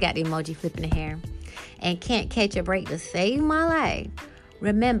she got the emoji flipping the hair, and can't catch a break to save my life.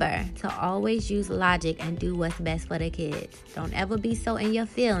 Remember to always use logic and do what's best for the kids. Don't ever be so in your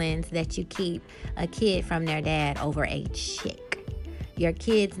feelings that you keep a kid from their dad over a chick. Your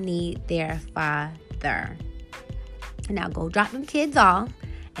kids need their father. Now go drop them kids off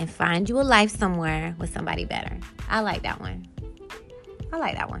and find you a life somewhere with somebody better. I like that one.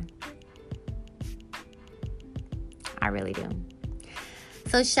 I really do.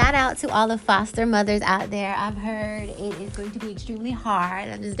 So shout out to all the foster mothers out there. I've heard it is going to be extremely hard.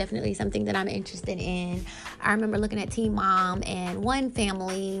 That is definitely something that I'm interested in. I remember looking at Teen Mom and one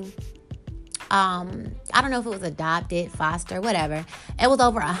family, I don't know if it was adopted, foster, whatever. It was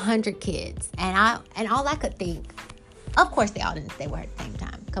over 100 kids. And all I could think, of course they all didn't stay with her at the same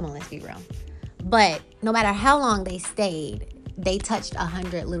time. Come on, let's be real. But no matter how long they stayed, they touched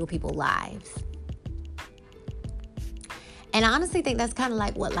 100 little people's lives. And I honestly think that's kind of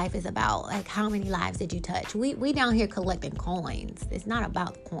like what life is about. Like, how many lives did you touch? We down here collecting coins. It's not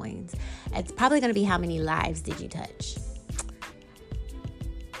about coins. It's probably going to be how many lives did you touch?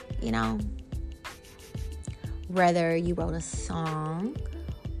 Whether you wrote a song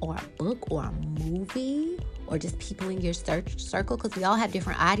or a book or a movie or just people in your search circle, because we all have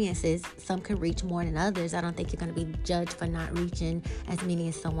different audiences. Some could reach more than others. I don't think you're going to be judged for not reaching as many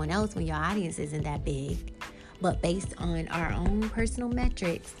as someone else when your audience isn't that big. But based on our own personal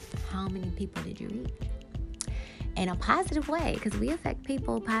metrics, how many people did you reach? In a positive way, because we affect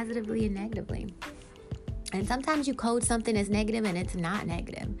people positively and negatively. And sometimes you code something as negative and it's not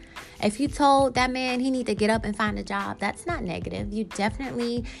negative. If you told that man he need to get up and find a job, that's not negative. You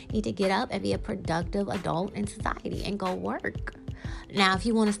definitely need to get up and be a productive adult in society and go work. Now, if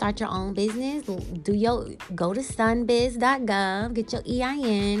you want to start your own business, go to sunbiz.gov, get your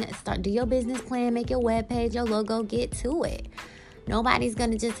EIN, do your business plan, make your webpage, your logo, get to it. Nobody's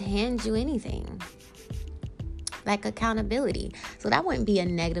going to just hand you anything. Like accountability. So that wouldn't be a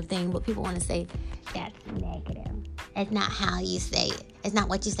negative thing, but people want to say that's negative. It's not how you say it. It's not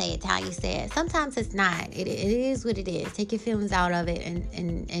what you say, it's how you say it. Sometimes it's not. It is what it is. Take your feelings out of it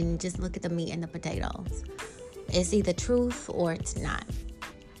and just look at the meat and the potatoes. It's either truth or it's not.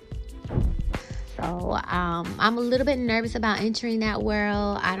 So I'm a little bit nervous about entering that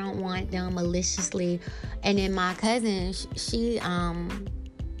world. I don't want them maliciously. And then my cousin, she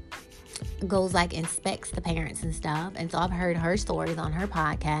goes inspects the parents and stuff. And so I've heard her stories on her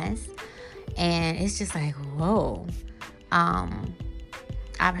podcast. And it's just like, whoa.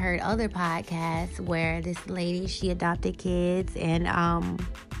 I've heard other podcasts where this lady, she adopted kids and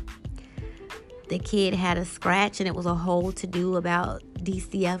the kid had a scratch and it was a whole to-do about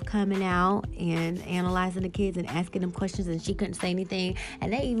DCF coming out and analyzing the kids and asking them questions, and she couldn't say anything.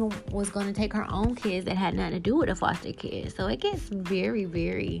 And they even was going to take her own kids that had nothing to do with the foster kids. So it gets very,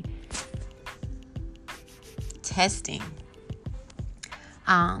 very testing.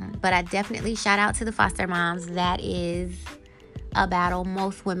 But I definitely shout out to the foster moms. That is a battle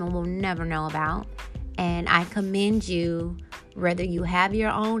most women will never know about. And I commend you, whether you have your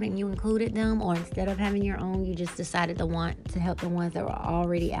own and you included them, or instead of having your own, you just decided to want to help the ones that were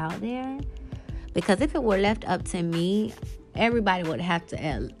already out there. Because if it were left up to me, everybody would have to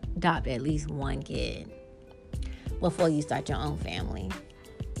adopt at least one kid before you start your own family.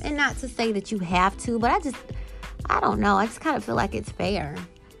 And not to say that you have to, but I don't know. I just kind of feel like it's fair.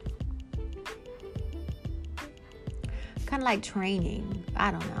 Kind of like training.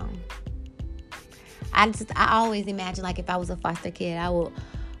 I don't know. I always imagine if I was a foster kid, I would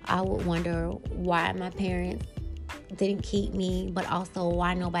wonder why my parents didn't keep me, but also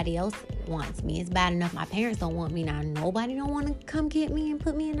why nobody else wants me. It's bad enough my parents don't want me now. Nobody don't want to come get me and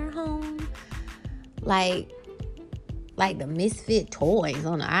put me in their home. Like the misfit toys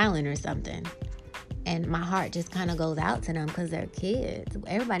on the island or something. And my heart just kind of goes out to them because they're kids.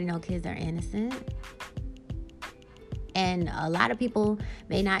 Everybody knows kids are innocent. And a lot of people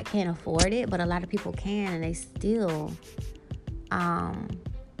can't afford it, but a lot of people can, and they still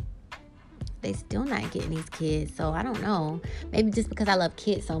not getting these kids. So I don't know. Maybe just because I love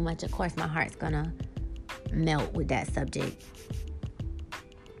kids so much, of course my heart's gonna melt with that subject.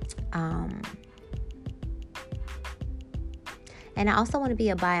 And I also want to be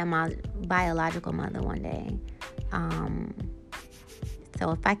a biological mother one day. So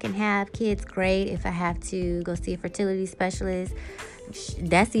if I can have kids, great. If I have to go see a fertility specialist,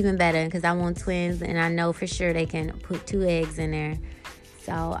 that's even better, because I want twins and I know for sure they can put 2 eggs in there.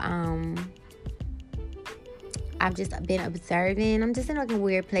 So I've just been observing. I'm just in a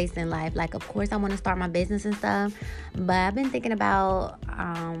weird place in life. Of course I want to start my business and stuff, but I've been thinking about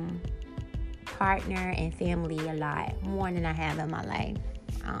partner and family a lot more than I have in my life.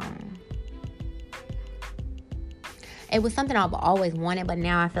 It was something I've always wanted, but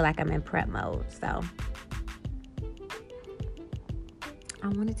now I feel like I'm in prep mode. So I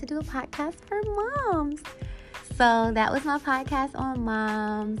wanted to do a podcast for moms. So that was my podcast on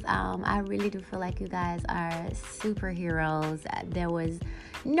moms. I really do feel like you guys are superheroes. There was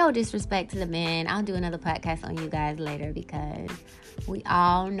no disrespect to the men. I'll do another podcast on you guys later, because we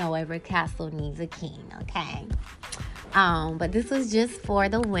all know every castle needs a king, okay? But this was just for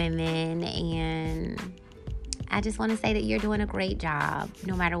the women, and I just want to say that you're doing a great job,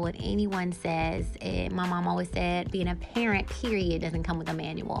 no matter what anyone says. My mom always said, being a parent, period, doesn't come with a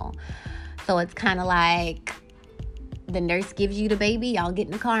manual. So it's kind of like the nurse gives you the baby, y'all get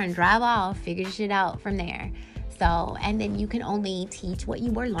in the car and drive off, figure shit out from there. So, and then you can only teach what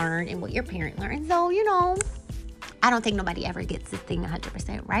you were learned and what your parent learned. So, I don't think nobody ever gets this thing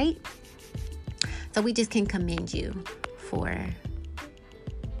 100% right. So we just can commend you for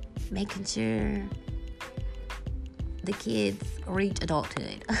making sure the kids reach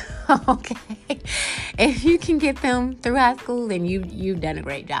adulthood. Okay, if you can get them through high school, then you've done a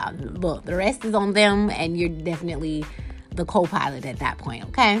great job. Look, the rest is on them, and you're definitely the co-pilot at that point.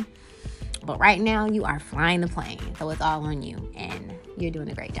 Okay, but right now you are flying the plane, so it's all on you, and you're doing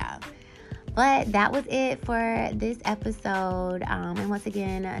a great job. But that was it for this episode, and once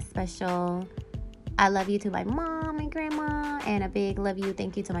again, a special I love you to my mom and grandma, and a big love you,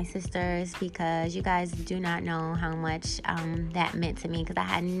 thank you to my sisters, because you guys do not know how much that meant to me, because I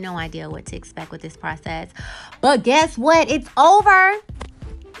had no idea what to expect with this process. But guess what? It's over.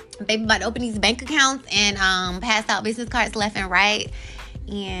 Baby about to open these bank accounts and pass out business cards left and right.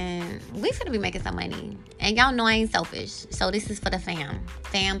 And we finna be making some money. And y'all know I ain't selfish. So this is for the fam.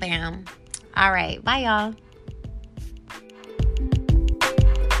 Fam bam. All right. Bye, y'all.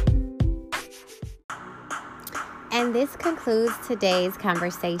 And this concludes today's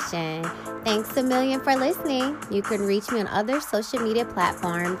conversation. Thanks a million for listening. You can reach me on other social media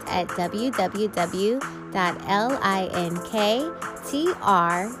platforms at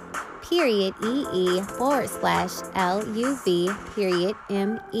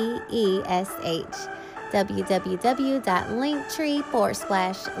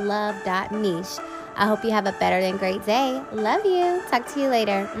www.linktree/love.niche. I hope you have a better than great day. Love you. Talk to you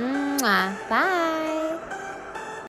later. Mwah. Bye.